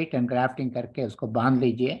and put it and grafting करके उसको बांध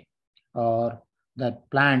लीजिए और that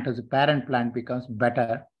plant, as a parent plant, becomes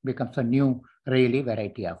better, becomes a new really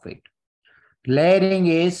variety of it. Layering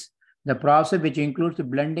is the process which includes the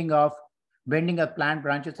bending of plant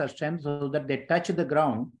branches or stems so that they touch the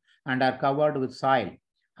ground and are covered with soil.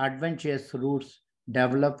 Adventitious roots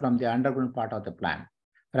develop from the underground part of the plant.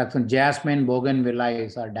 For example, jasmine,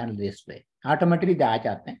 bougainvillea are done this way. Automatically they आ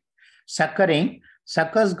जाते हैं. Suckering,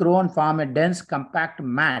 suckers grow and form a dense compact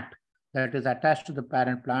mat that is attached to the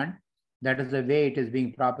parent plant. That is the way it is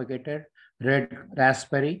being propagated. Red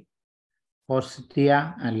raspberry,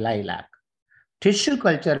 forsythia, and lilac. Tissue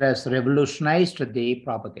culture has revolutionized the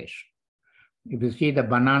propagation. If you see the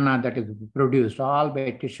banana that is produced all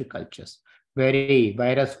by tissue cultures, very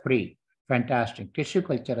virus-free, fantastic. Tissue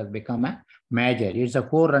culture has become a major. It's a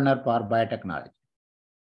forerunner for biotechnology.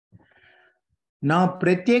 Now,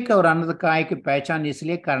 प्रत्येक और अनंतकाय की पहचान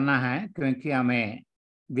इसलिए करना है क्योंकि हमें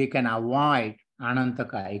we can avoid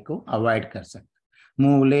अनंतकाय को avoid कर सकते.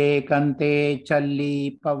 मूले कंते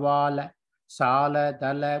चल्ली पवाल साल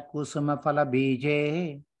दल कुसुम फल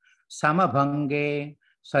बीजे समभंगे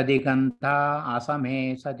सदिगंधा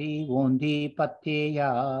असमे सदी गोंधी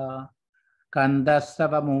पत्येया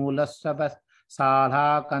कंदस्सव मूलस्सव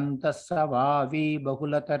साला कंदस्सव वावी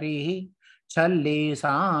बहुलतरी छल्ली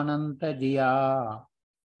सानंत जिया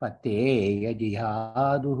पत्येय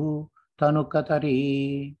जिहादुहु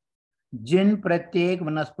तनुकतरी. जिन प्रत्येक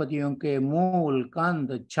वनस्पतियों के मूल, कंद,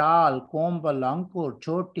 छाल, कोम्बल, अंकुर,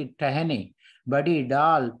 छोटी टहनी, बड़ी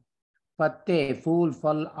डाल, पत्ते, फूल,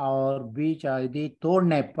 फल और बीज आदि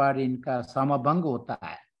तोड़ने पर इनका समभंग होता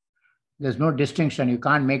है. There is no distinction, you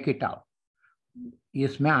can't make it out.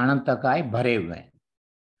 इसमें अनंतकाय भरे हुए हैं.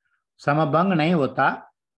 समभंग नहीं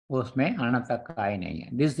होता, उसमें अनंतकाय नहीं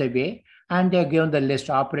है. This is the way, and they have given the list,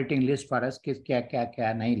 operating list for us, किस क्या क्या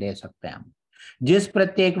क्या नहीं ले सकते हम. जिस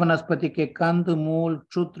प्रत्येक वनस्पति के कंद, मूल,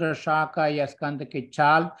 क्षुद्र, शाखा या स्कंद की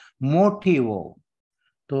छाल मोटी हो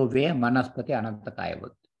तो वे वनस्पति अनंतकाय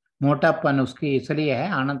होती. मोटापन उसकी इसलिए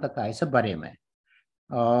है अनंतकाय से भरे में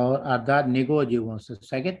और अर्थात निगो जीवों से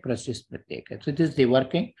सहित प्रशिष्ट प्रत्येक है. So this is the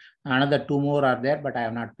working. Another two more are there, but I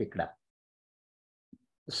have not picked up.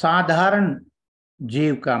 साधारण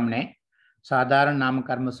जीव का हमने साधारण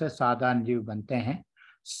नामकर्म से साधारण जीव बनते हैं.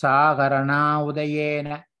 सागरण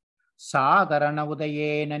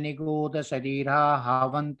उदयेन निगूढ़ शरीरा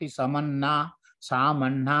हावन्ति समन्ना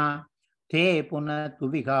सामन्ना ते पुनः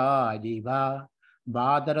तुविगा जीवा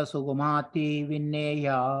बादर सुगमाति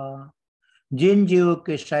विन्नेया. जिन जीवों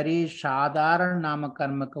के शरीर साधारण नाम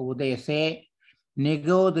कर्म के उदय से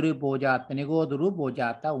निगोद रूप हो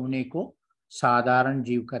जाता उन्हीं को साधारण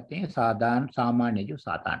जीव कहते हैं। साधारण सामान्य जीव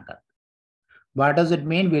साधारण करते। What does it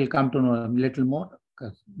mean? We'll come to know a little more.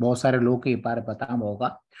 बहुत सारे लोग के बारे पता होगा।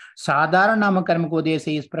 साधारण नाम कर्म को उदय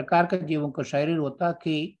से इस प्रकार के जीवों का शरीर होता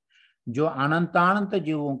कि जो अनंतानंत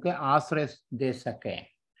जीवों के आश्रय दे सके।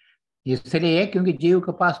 इसलिए क्योंकि जीव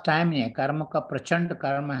के पास टाइम नहीं है, कर्म का प्रचंड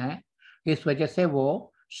कर्म है, इस वजह से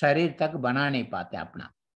वो शरीर तक बना नहीं पाते अपना।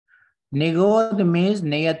 निगोद मीन्स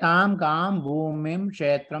नियताम गाम भूमिम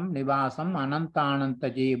क्षेत्रम निवासम अनंतानंत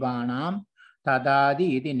जीवानाम तदादि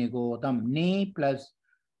इति निगोदम। नी प्लस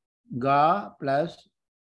गा प्लस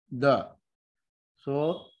द,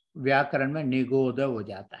 सो व्याकरण में निगोद हो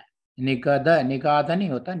जाता है। निगाद नहीं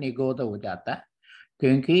होता, निगोद हो जाता है,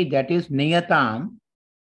 क्योंकि that is नियताम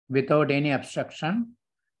without any obstruction,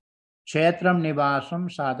 क्षेत्रम Nivasam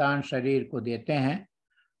साधारण शरीर को देते हैं,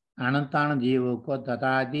 अनंतान जीवों को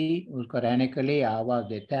ददादि उसको रहने के लिए आवाज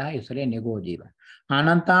देता है, इसलिए निगो जीव।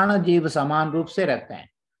 अनंतान जीव समान रूप से रहते हैं,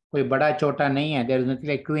 कोई बड़ा छोटा नहीं है। There is nothing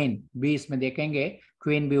like queen, 20 में देखेंगे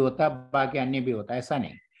क्वीन भी होता बाकी अन्य भी होता, ऐसा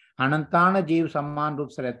नहीं। अनंतान जीव समान रूप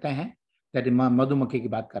से रहते हैं। मधुमक्खी की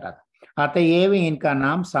बात कर रहा था। अतएव इनका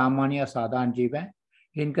नाम सामान्य साधारण जीव है।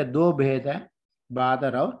 इनके दो भेद है,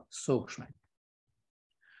 बादर और सूक्ष्म।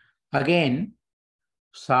 अगेन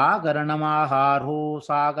सागरणमाहारो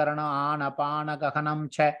सागरण आनपान गहनम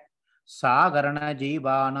छ सागरण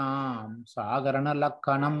जीवानाम सागरण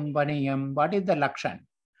लक्षणम वनियम। व्हाट इज द लक्षण?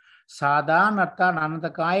 साधारण अर्थात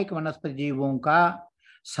अनंतकायिक वनस्पति जीवों का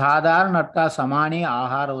साधारण अर्थात समान ही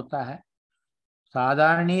आहार होता है,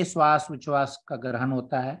 साधारण ही श्वास उच्छ्वास का ग्रहण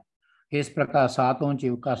होता है। इस प्रकार सातों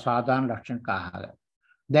जीव का साधारण लक्षण कहा है।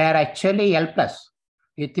 दे आर एक्चुअली हेल्पलेस,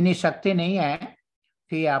 इतनी शक्ति नहीं है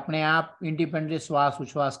कि अपने आप इंडिपेंडेंटली श्वास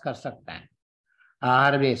उच्छ्वास कर सकते हैं,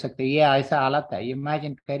 आहार ले सकते। ये ऐसा हालत है,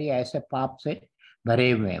 इमेजिन करिए, ऐसे पाप से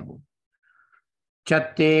भरे हुए हैं वो।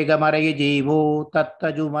 चत्ते गमरय जीवो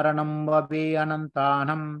तत्तजु मरणम ववे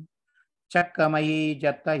अनंतानम चक्कमयी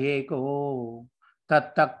जत्त एको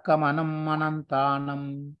तत्तक्कमनम अनंतानम।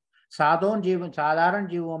 साधारण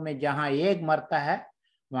जीवों में जहाँ एक मरता है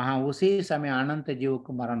वहाँ उसी समय अनंत जीव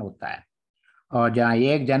को मरण होता है, और जहाँ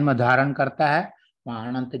एक जन्म धारण करता है वहाँ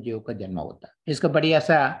अनंत जीव का जन्म होता है। इसका बड़ी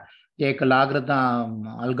ऐसा एक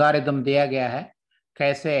अलगारिदम दिया गया है,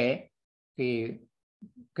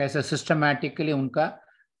 कैसे सिस्टमैटिकली उनका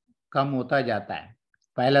कम होता जाता है।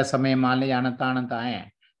 पहला समय मान लीजिए अनंत आए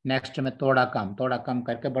हैं, नेक्स्ट में थोड़ा कम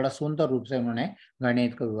करके बड़ा सुंदर रूप से उन्होंने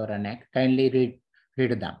गणित का विवरण है। Kindly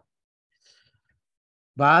read them.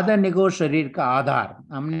 बादर निगो शरीर का आधार।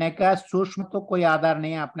 हमने कहा सूक्ष्म तो कोई आधार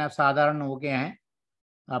नहीं है, अपने आप साधारण हो गए हैं,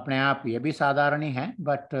 अपने आप ये भी साधारण ही है,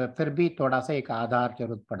 बट फिर भी थोड़ा सा एक आधार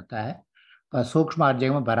जरूरत पड़ता है, पर सूक्ष्म हर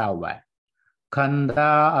जगह में भरा हुआ है।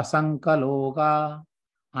 खंदा असंकलोगा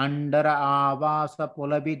अंडर आवास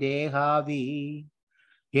पुलभि देहावी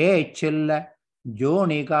ये चिल्ल जो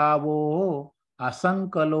निगावो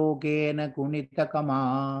असंकलोगेन गुणित कमा।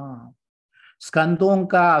 स्कंदों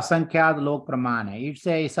का असंख्यात लोक प्रमाण है। It's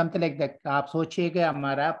something like that. आप सोचिएगा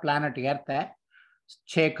हमारा प्लैनेट अर्थ है,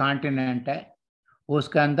 6 कॉन्टिनेंट है,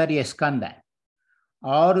 उसके अंदर ये स्कंद है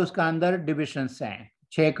और उसका अंदर डिविजन्स हैं।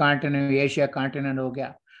 6 कॉन्टिनेंट, एशिया कॉन्टिनेंट हो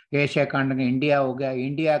गया, एशिया कॉन्टिनेंट इंडिया हो गया,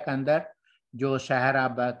 इंडिया के अंदर जो शहर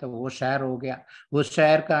आप बात है वो शहर हो गया, उस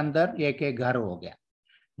शहर का अंदर एक एक घर हो गया।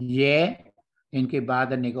 ये इनकी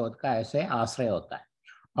बादर निगोद का ऐसे आश्रय होता है।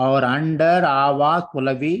 और अंडर आवास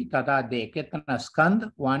पुलवी तथा दे, कितना स्कंद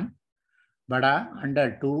 1 बड़ा, अंडर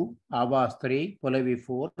 2 आवास 3 पुलवी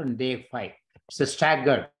 4 दे 5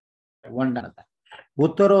 स्टैगर्ड 1 डालता है।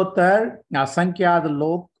 उत्तरोत्तर असंख्यात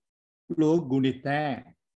लोग गुणित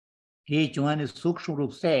हैं। ईच वन सूक्ष्म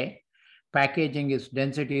रूप से पैकेजिंग इस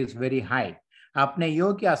डेंसिटी इज वेरी हाई। अपने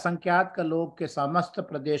योग्य असंख्यात का लोग के समस्त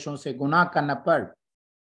प्रदेशों से गुना करने पर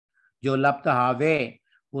जो लब्ध हावे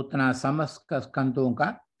उतना समस्त स्कंदों का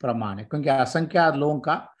प्रमाण है, क्योंकि असंख्यात लोगों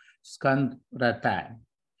का स्कंद रहता है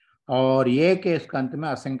और एक स्कंद में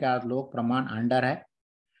असंख्यात लोग प्रमाण अंडर है,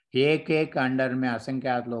 एक अंडर में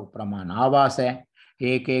असंख्यात लोग प्रमाण आवास है,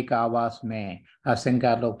 एक आवास में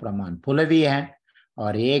असंख्यात लोग प्रमाण पुलवी है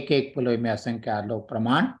और एक पुलवी में असंख्यात लोग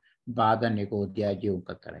प्रमाण बादर निगोदिया जीव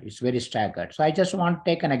का तरह। It's very staggered. So I just want to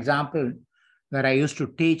take an example where I used to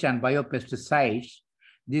teach on biopesticides.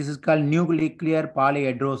 This is called nuclear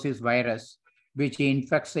polyhedrosis virus, which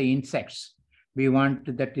infects the insects. We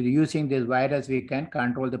want that using this virus, we can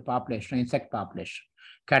control the population, insect population,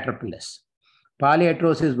 caterpillars.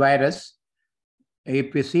 Polyhedrosis virus,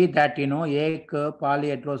 if you see that, एक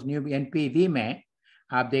polyhedrosis NPV में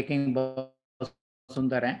आप देखेंगे बहुत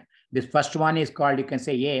सुंदर है, This first one is called, you can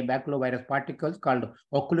say, baculovirus particles called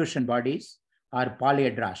occlusion bodies or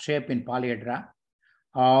polyhedra, shape in polyhedra.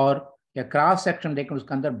 और ये cross section देखो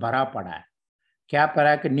उसके अंदर भरा पड़ा है, क्या पड़ा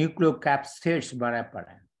है कि न्यूक्लियोकैप्सिड्स भरा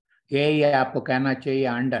पड़ा है, ये आपको कहना चाहिए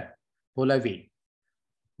अंडर पुलवी,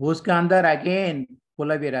 उसके अंदर अगेन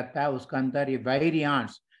पुलवी रहता है, उसके अंदर ये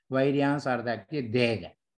वायरियांस आर दैट देग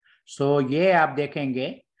है. सो ये आप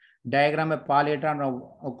देखेंगे डायग्राम में polyhedron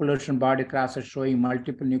occlusion body crosses showing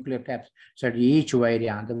multiple nuclear caps at each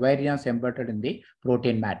variant. The variants embedded in the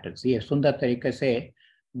protein matrix. ये सुंदर तरीके से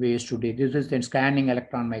we study. This is the scanning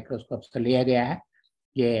electron microscope से लिया गया है.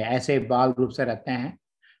 ये ऐसे बाल ग्रुप से रहते हैं,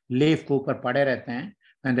 लीफ के ऊपर पड़े रहते हैं.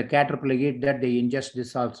 When the caterpillar eat that, they ingest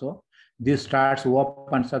this also. This starts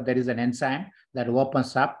opens up. There is an enzyme that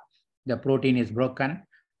opens up. The protein is broken.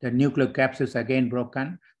 The nucleocapsid is again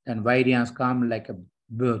broken. Then variants come like a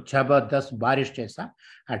जबरदस्त बारिश जैसा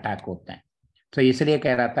attack होते हैं. तो इसलिए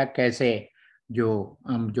कह रहा था कैसे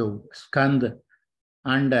जो स्कंद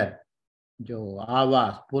अंडर जो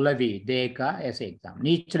आवास पुलवी देह का ऐसे एग्जाम.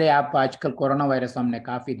 नीचे आप आजकल कोरोना वायरस हमने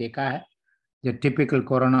काफी देखा है. जो टिपिकल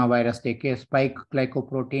कोरोना वायरस देखिए स्पाइक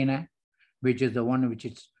ग्लाइकोप्रोटीन है, which is the one which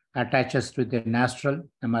is attaches to the nostril,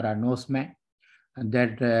 हमारा नोस में.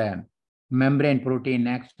 That membrane protein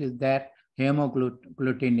next is there,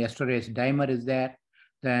 hemagglutinin esterase dimer is there,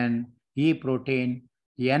 then E protein,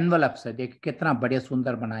 ये एनवलप से देखिए कितना बढ़िया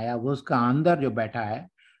सुंदर बनाया, वो उसका अंदर जो बैठा है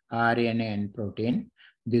RNA and protein.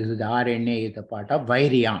 This is RNA is the part of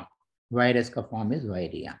वायरियान, virus का फॉर्म इज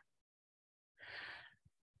वायरियान.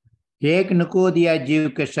 एक निकोदिया जीव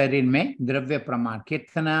के शरीर में द्रव्य प्रमाण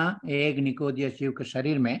कितना, एक निकोदिया जीव के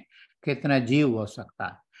शरीर में कितना जीव हो सकता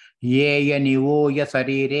है. ये निवो य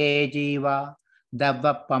शरीरे जीवा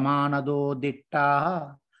दव्वपमानदो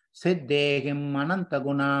दिट्टा सिद्धेहिम अनंत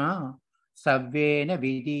गुणा सव्येन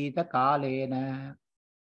विदित कालेन.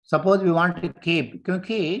 Suppose we want to keep,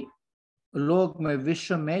 क्योंकि लोग में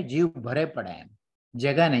विश्व में जीव भरे पड़े हैं,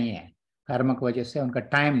 जगह नहीं है, कर्म की वजह से उनका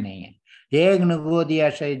टाइम नहीं है. एक निगोदिया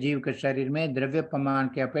जीव के शरीर में द्रव्य प्रमाण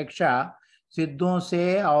की अपेक्षा सिद्धों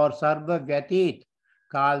से और सर्व व्यतीत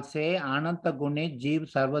काल से अनंत गुणित जीव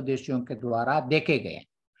सर्वदेशियों के द्वारा देखे गए.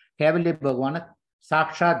 केवल भगवान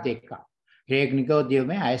साक्षात देखा. एक निगोदिया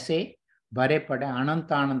में ऐसे भरे पड़े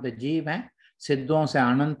अनंत जीव हैं, सिद्धों से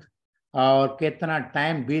अनंत, और कितना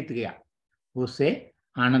टाइम बीत गया उससे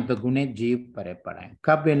अनंत गुणित जीव भरे पड़े हैं.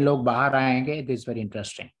 कब इन लोग बाहर आएंगे, दिस वेरी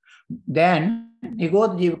इंटरेस्टिंग. देन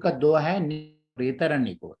निगोद जीव का दो है, इतर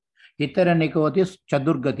निगोद. इतर निगोद इस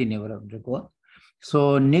चतुर्गति निगोद.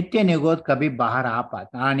 सो नित्य निगोद कभी बाहर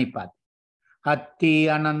आ नहीं पाते. अति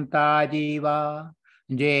अनंता जीवा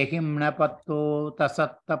जेहिम न पत्तो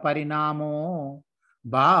तसत्त परिणामो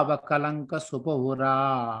भाव कलंक सुपहुरा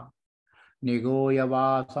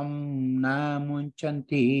निगोयवासम न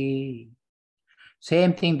मुंचंती.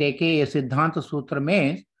 सेम थिंग देखिए, ये सिद्धांत सूत्र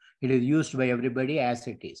में it is used by everybody as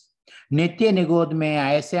it is. नित्य निगोद में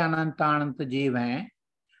ऐसे अनंत जीव हैं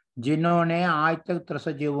जिन्होंने आज तक त्रस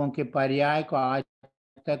जीवों के पर्याय को आज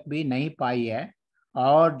तक भी नहीं पाई है,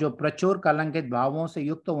 और जो प्रचुर कलंकित भावों से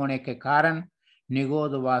युक्त होने के कारण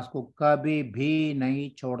निगोदवास को कभी भी नहीं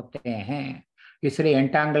छोड़ते हैं. इसलिए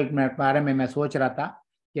एंटांगलमेंट के बारे में मैं सोच रहा था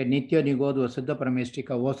कि नित्य निगोद व सिद्ध परमेष्टि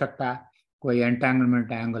का हो सकता है, कोई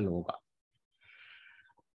एंटांगलमेंट एंगल होगा.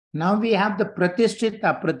 नाउ वी हैव द प्रतिष्ठित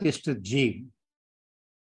अप्रतिष्ठित जीव.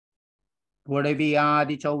 पुड़वी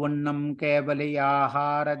आदि चौवन्नम केवल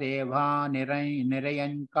आहार देवा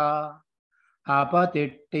निरयंका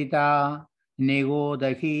अपतिष्ठिता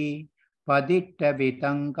निगोदही पदिट्ट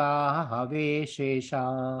वितंका हवे शेषा.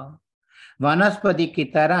 वनस्पति की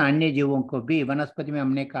तरह अन्य जीवों को भी, वनस्पति में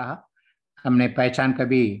हमने कहा, हमने पहचान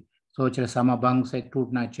कभी सोच रहे समभंग से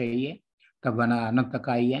टूटना चाहिए, तब वना अनंत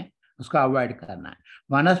का ही है, उसका अवॉइड करना है.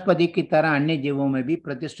 वनस्पति की तरह अन्य जीवों में भी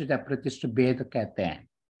प्रतिष्ठित अप्रतिष्ठित भेद कहते हैं.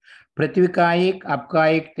 पृथ्वी का एक, आपका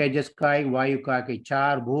एक, तेजस का एक, वायु का एक,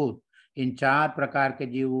 चार भूत, इन चार प्रकार के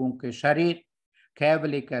जीवों के शरीर,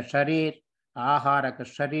 कैवली का शरीर, आहार का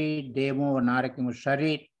शरीर, देवों और नारकों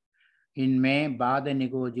शरीर, इनमें बाद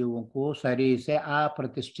निगो जीवों को शरीर से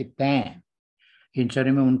अप्रतिष्ठित हैं. इन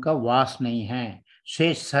शरीर में उनका वास नहीं है.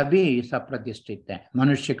 शेष सभी सब प्रतिष्ठित हैं.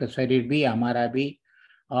 मनुष्य का शरीर भी, हमारा भी,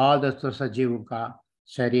 ऑल द सजीवों का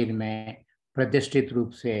शरीर में प्रतिष्ठित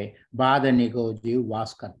रूप से बाद निगो जीव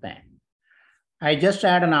वास करते हैं. I just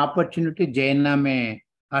had an opportunity जैना में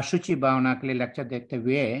अशुचि भावना के लिए लेक्चर देखते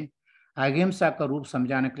हुए अहिंसा का रूप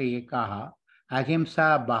समझाने के लिए कहा.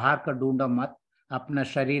 अहिंसा बाहर का ढूंढो मत, अपना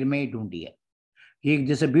शरीर में ही ढूंढिए. एक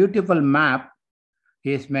जैसे ब्यूटीफुल मैप,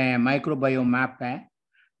 इसमें माइक्रोबायो मैप है.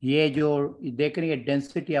 ये जो देख रही है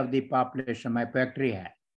density of the population, my factory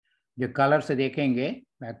है, जो कलर से देखेंगे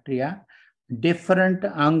बैक्टीरिया डिफरेंट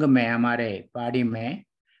अंग में हमारे बॉडी में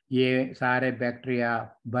ये सारे बैक्टीरिया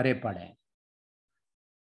भरे पड़े हैं।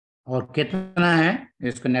 और कितना है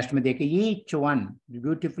इसको नेक्स्ट में देखिए, each one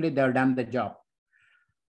beautifully they have done the job.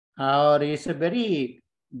 और it's a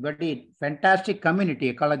very fantastic community,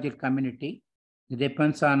 ecological community. It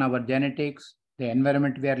depends on our genetics, the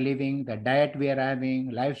environment we are living, the diet we are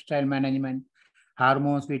having, lifestyle management,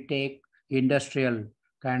 hormones we take, industrial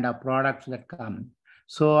kind of products that come.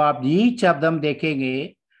 So आप each of them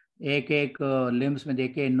देखेंगे, एक एक limbs में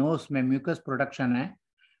देखिए, nose में mucus production है,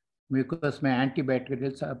 mucus में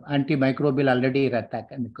antimicrobial already रहता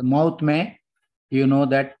है, mouth में you know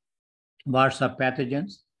that what's of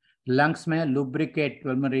pathogens, lungs में lubricate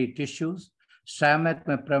pulmonary tissues, stomach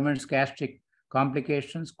में prevents gastric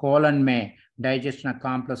complications, colon में digestion of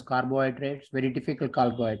complex carbohydrates, very difficult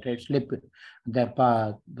carbohydrates, lipid, the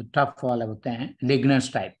tough वाले होते हैं,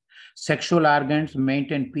 lignans type. Sexual organs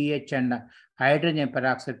maintain pH and hydrogen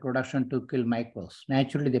peroxide production to kill microbes.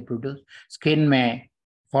 Naturally they produce. Skin में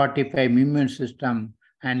fortify immune system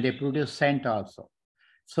and they produce scent also.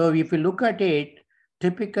 So if you look at it,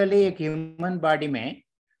 typically a human body में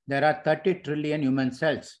there are 30 trillion human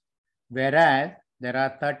cells, whereas there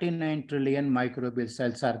are 39 trillion microbial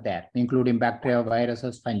cells are there, including bacteria,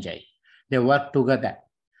 viruses, fungi. They work together.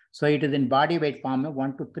 So it is in body weight form में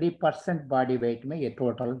 1 to 3% body weight में ये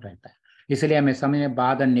total रहता है. इसलिए हमें समझ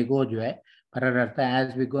बाद निगो जो है पर रहता है,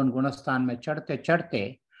 as we go गुणस्थान में चढ़ते चढ़ते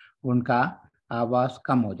उनका आवाज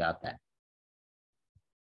कम हो जाता है.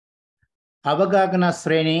 अवगाहन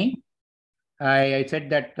श्रेणी, I said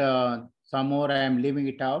that some more I am leaving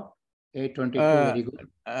it out. 822 very good.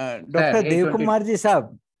 Doctor Devkumar जी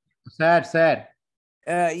साहब, सर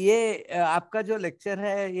ये आपका जो लेक्चर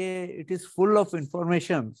है ये it is full of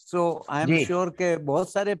information, so I am sure के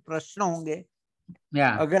बहुत सारे प्रश्न होंगे.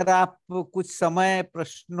 अगर आप कुछ समय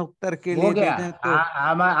प्रश्नोत्तर के लिए दे दें तो.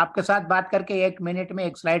 हम आपके साथ बात करके 1 मिनट में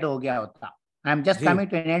 1 स्लाइड हो गया होता. I am just coming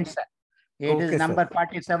to N and sir. It is number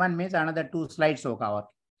 47 means another 2 slides होगा.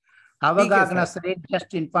 और अवगाहन से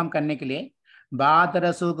जस्ट इन्फॉर्म करने के लिए,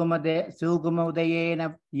 बादर सुगम उदयेन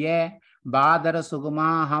ये बादर सुगमा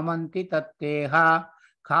हमन्ति तत्तेहा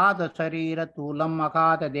खाद शरीर तूलम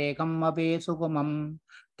अखाद देकम अबे सुगमम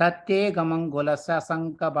तत्ते गमंगुलस्य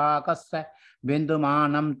संकबाकस्य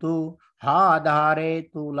बिंदुमानं तु हाधारे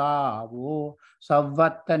तूलावो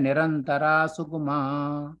सवत्त निरंतरा सुगमा.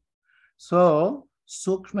 सो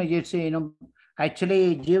सूक्ष्म जीव से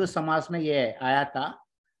एक्चुअली जीव समास में ये आया था.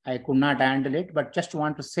 I could not handle it, but just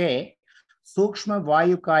want to say, सूक्ष्म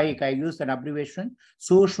वायुकायिक, I use an abbreviation,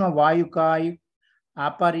 सूक्ष्म वायुकायिक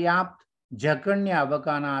अपर्याप्त जघन्य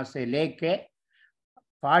अवगाहन से लेके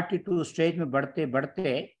 42 स्टेज में बढ़ते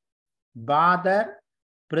बढ़ते बादर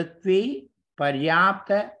पृथ्वी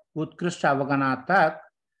पर्याप्त उत्कृष्ट अवगाहन तक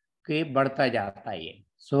के बढ़ता जाता है.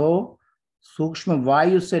 सो सूक्ष्म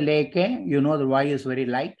वायु से लेके, you know the वायु is very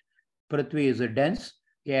light, Prithvi is dense,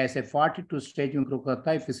 ये ऐसे 42 स्टेज में ग्रो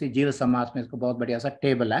करता है. किसी जीव समास में इसको बहुत बढ़िया सा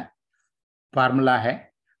टेबल है, फार्मूला है.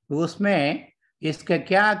 तो उसमें इसका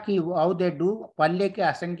क्या कि हाउ दे डू, पल्ले के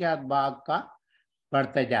असंख्यात भाग का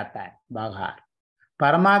बढ़ते जाता है भागार.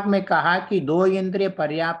 परमात्मा में कहा कि 2 इंद्रिय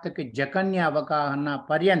पर्याप्त के जकन्य अवगाहन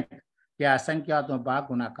पर्यंत या असंख्यात भाग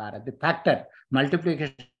गुणाकार है. The factor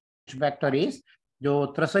multiplication factor is जो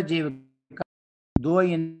त्रस जीव का 2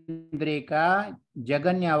 इंद्रिय का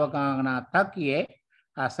जगन्य अवगाहन तक ये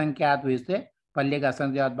असंख्यात हुई से पल्ले का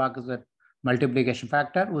असंख्यात भाग मल्टीप्लिकेशन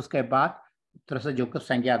फैक्टर, उसके बाद त्रस जीव का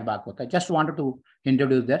संख्यात भाग होता है. Just wanted to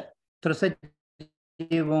introduce that. त्रस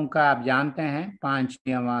जीवों का आप जानते हैं 5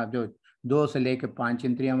 जो 2 से लेकर 5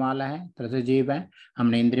 इंद्रियों वाला है त्रस जीव है.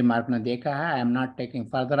 हमने इंद्रिय मार्ग में देखा है. I am not taking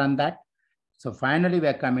further on that. So finally we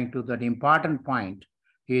are coming to that important point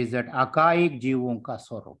is that अकायिक जीवों का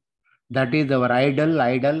स्वरूप. That is our idol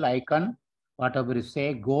icon, what ever you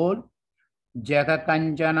से, गोल. जग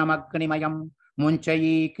कंचनमग्निमयं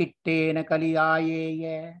मुंचयी किट्टेन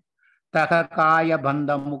कलियाये तक काय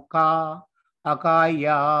बंध मुखा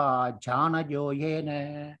अकाया जानजो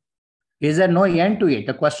येन. Is there no end to it?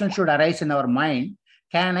 The question should arise in our mind,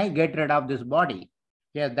 can I get rid of this body?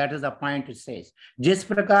 Yes, that is the point it says. जिस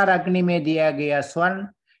प्रकार अग्नि में दिया गया स्वर्ण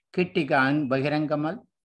किट्टी का अंग बहिरंग मल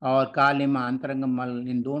और कालिमा अंतरंग मल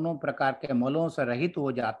इन दोनों प्रकार के मलों से रहित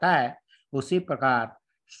हो जाता है, उसी प्रकार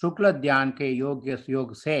शुक्ल ध्यान के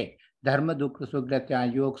योग से धर्म दुख सुख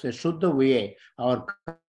त्याग योग से शुद्ध हुए और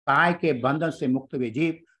काय के बंधन से मुक्त हुए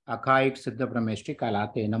जीव अकायिक सिद्ध ब्रह्मेष्टि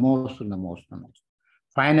कहलाते. नमोस्तु नमोस्तु नमोस्तु.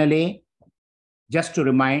 Finally, just to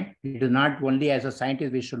remind, it is not only as a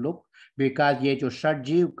scientist we should look, because ये जो षट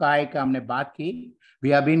जीव काय का हमने बात की, We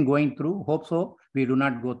have been going through. Hope so we do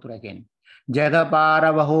not go through again.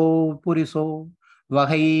 Jagapara vaho puriso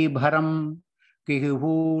vahai bharam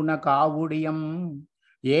kihu na kavudiyam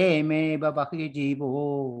ye me babahi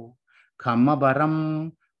jivo khama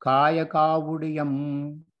bharam kaya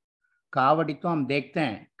kavudiyam. कावड़ी तो हम देखते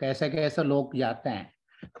हैं कैसे कैसे लोग जाते हैं,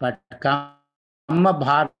 बट कम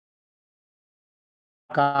भार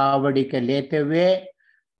कावड़ी के लेते हुए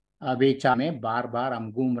अभी में बार बार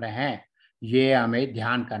हम घूम रहे हैं, ये हमें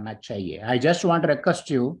ध्यान करना चाहिए. I just want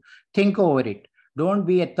request you, think over it. Don't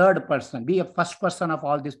be A third person, B A first person of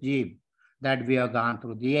all this जीव that we have gone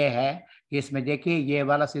through. ये है, इसमें देखिए ये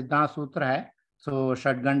वाला सिद्धांत सूत्र है, सो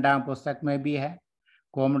षड्गंडा पुस्तक में भी है,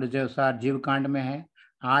 गोमत्सर जीव कांड में है,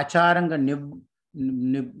 आचारंग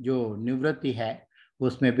जो निवृत्ति है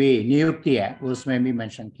उसमें भी, नियुक्ति है उसमें भी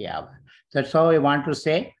मेंशन किया हुआ है. That's how I want to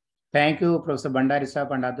say thank you Professor Bhandari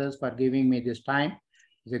Sahab and others for giving me this time.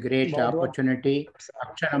 It's a great opportunity.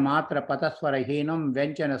 Akshara matra pataswara hinam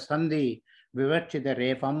vyanjana sandhi vivachchita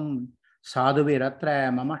repam sadhuvi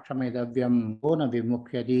ratra mama shamidavyam ona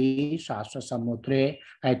vimukhyadi shastra samutre.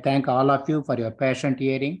 I thank all of you for your patient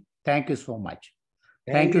hearing. Thank you so much.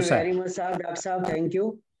 Thank you very much साहब. Doctor साहब thank you.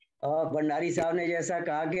 और भंडारी साहब ने जैसा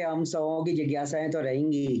कहा कि हम सबों की जिज्ञासाएं तो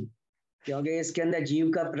रहेंगी, क्योंकि इसके अंदर जीव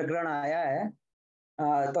का प्रकरण आया है.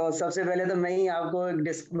 तो सबसे पहले तो मैं ही आपको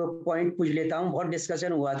एक पॉइंट पूछ लेता हूँ. बहुत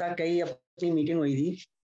डिस्कशन हुआ था, कई अपनी मीटिंग हुई थी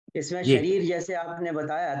इसमें. शरीर जैसे आपने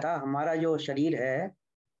बताया था, हमारा जो शरीर है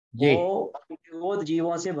वो निगोद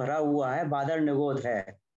जीवों से भरा हुआ है, बादल निगोद है.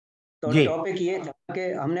 तो टॉपिक ये था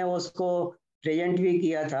कि हमने उसको प्रेजेंट भी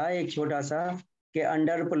किया था एक छोटा सा, कि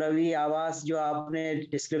अंडर पलवी आवास जो आपने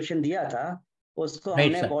डिस्क्रिप्शन दिया था उसको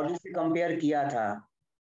हमने बॉडी से कंपेयर किया था.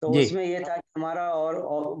 तो उसमें ये था कि हमारा और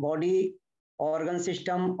बॉडी ऑर्गन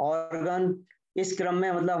सिस्टम, ऑर्गन इस क्रम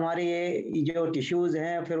में, मतलब हमारे ये जो टिश्यूज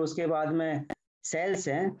हैं, फिर उसके बाद में सेल्स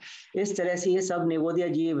हैं, इस तरह से ये सब निगोदिया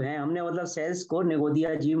जीव हैं. हमने मतलब सेल्स को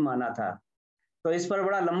निगोदिया जीव माना था. तो इस पर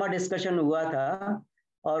बड़ा लंबा डिस्कशन हुआ था,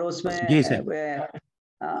 और उसमें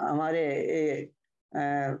हमारे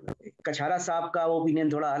कछारा साहब का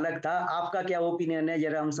ओपिनियन थोड़ा अलग था. आपका क्या ओपिनियन है,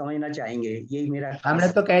 जरा हम समझना चाहेंगे. यही मेरा, हमने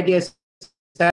तो कह दिया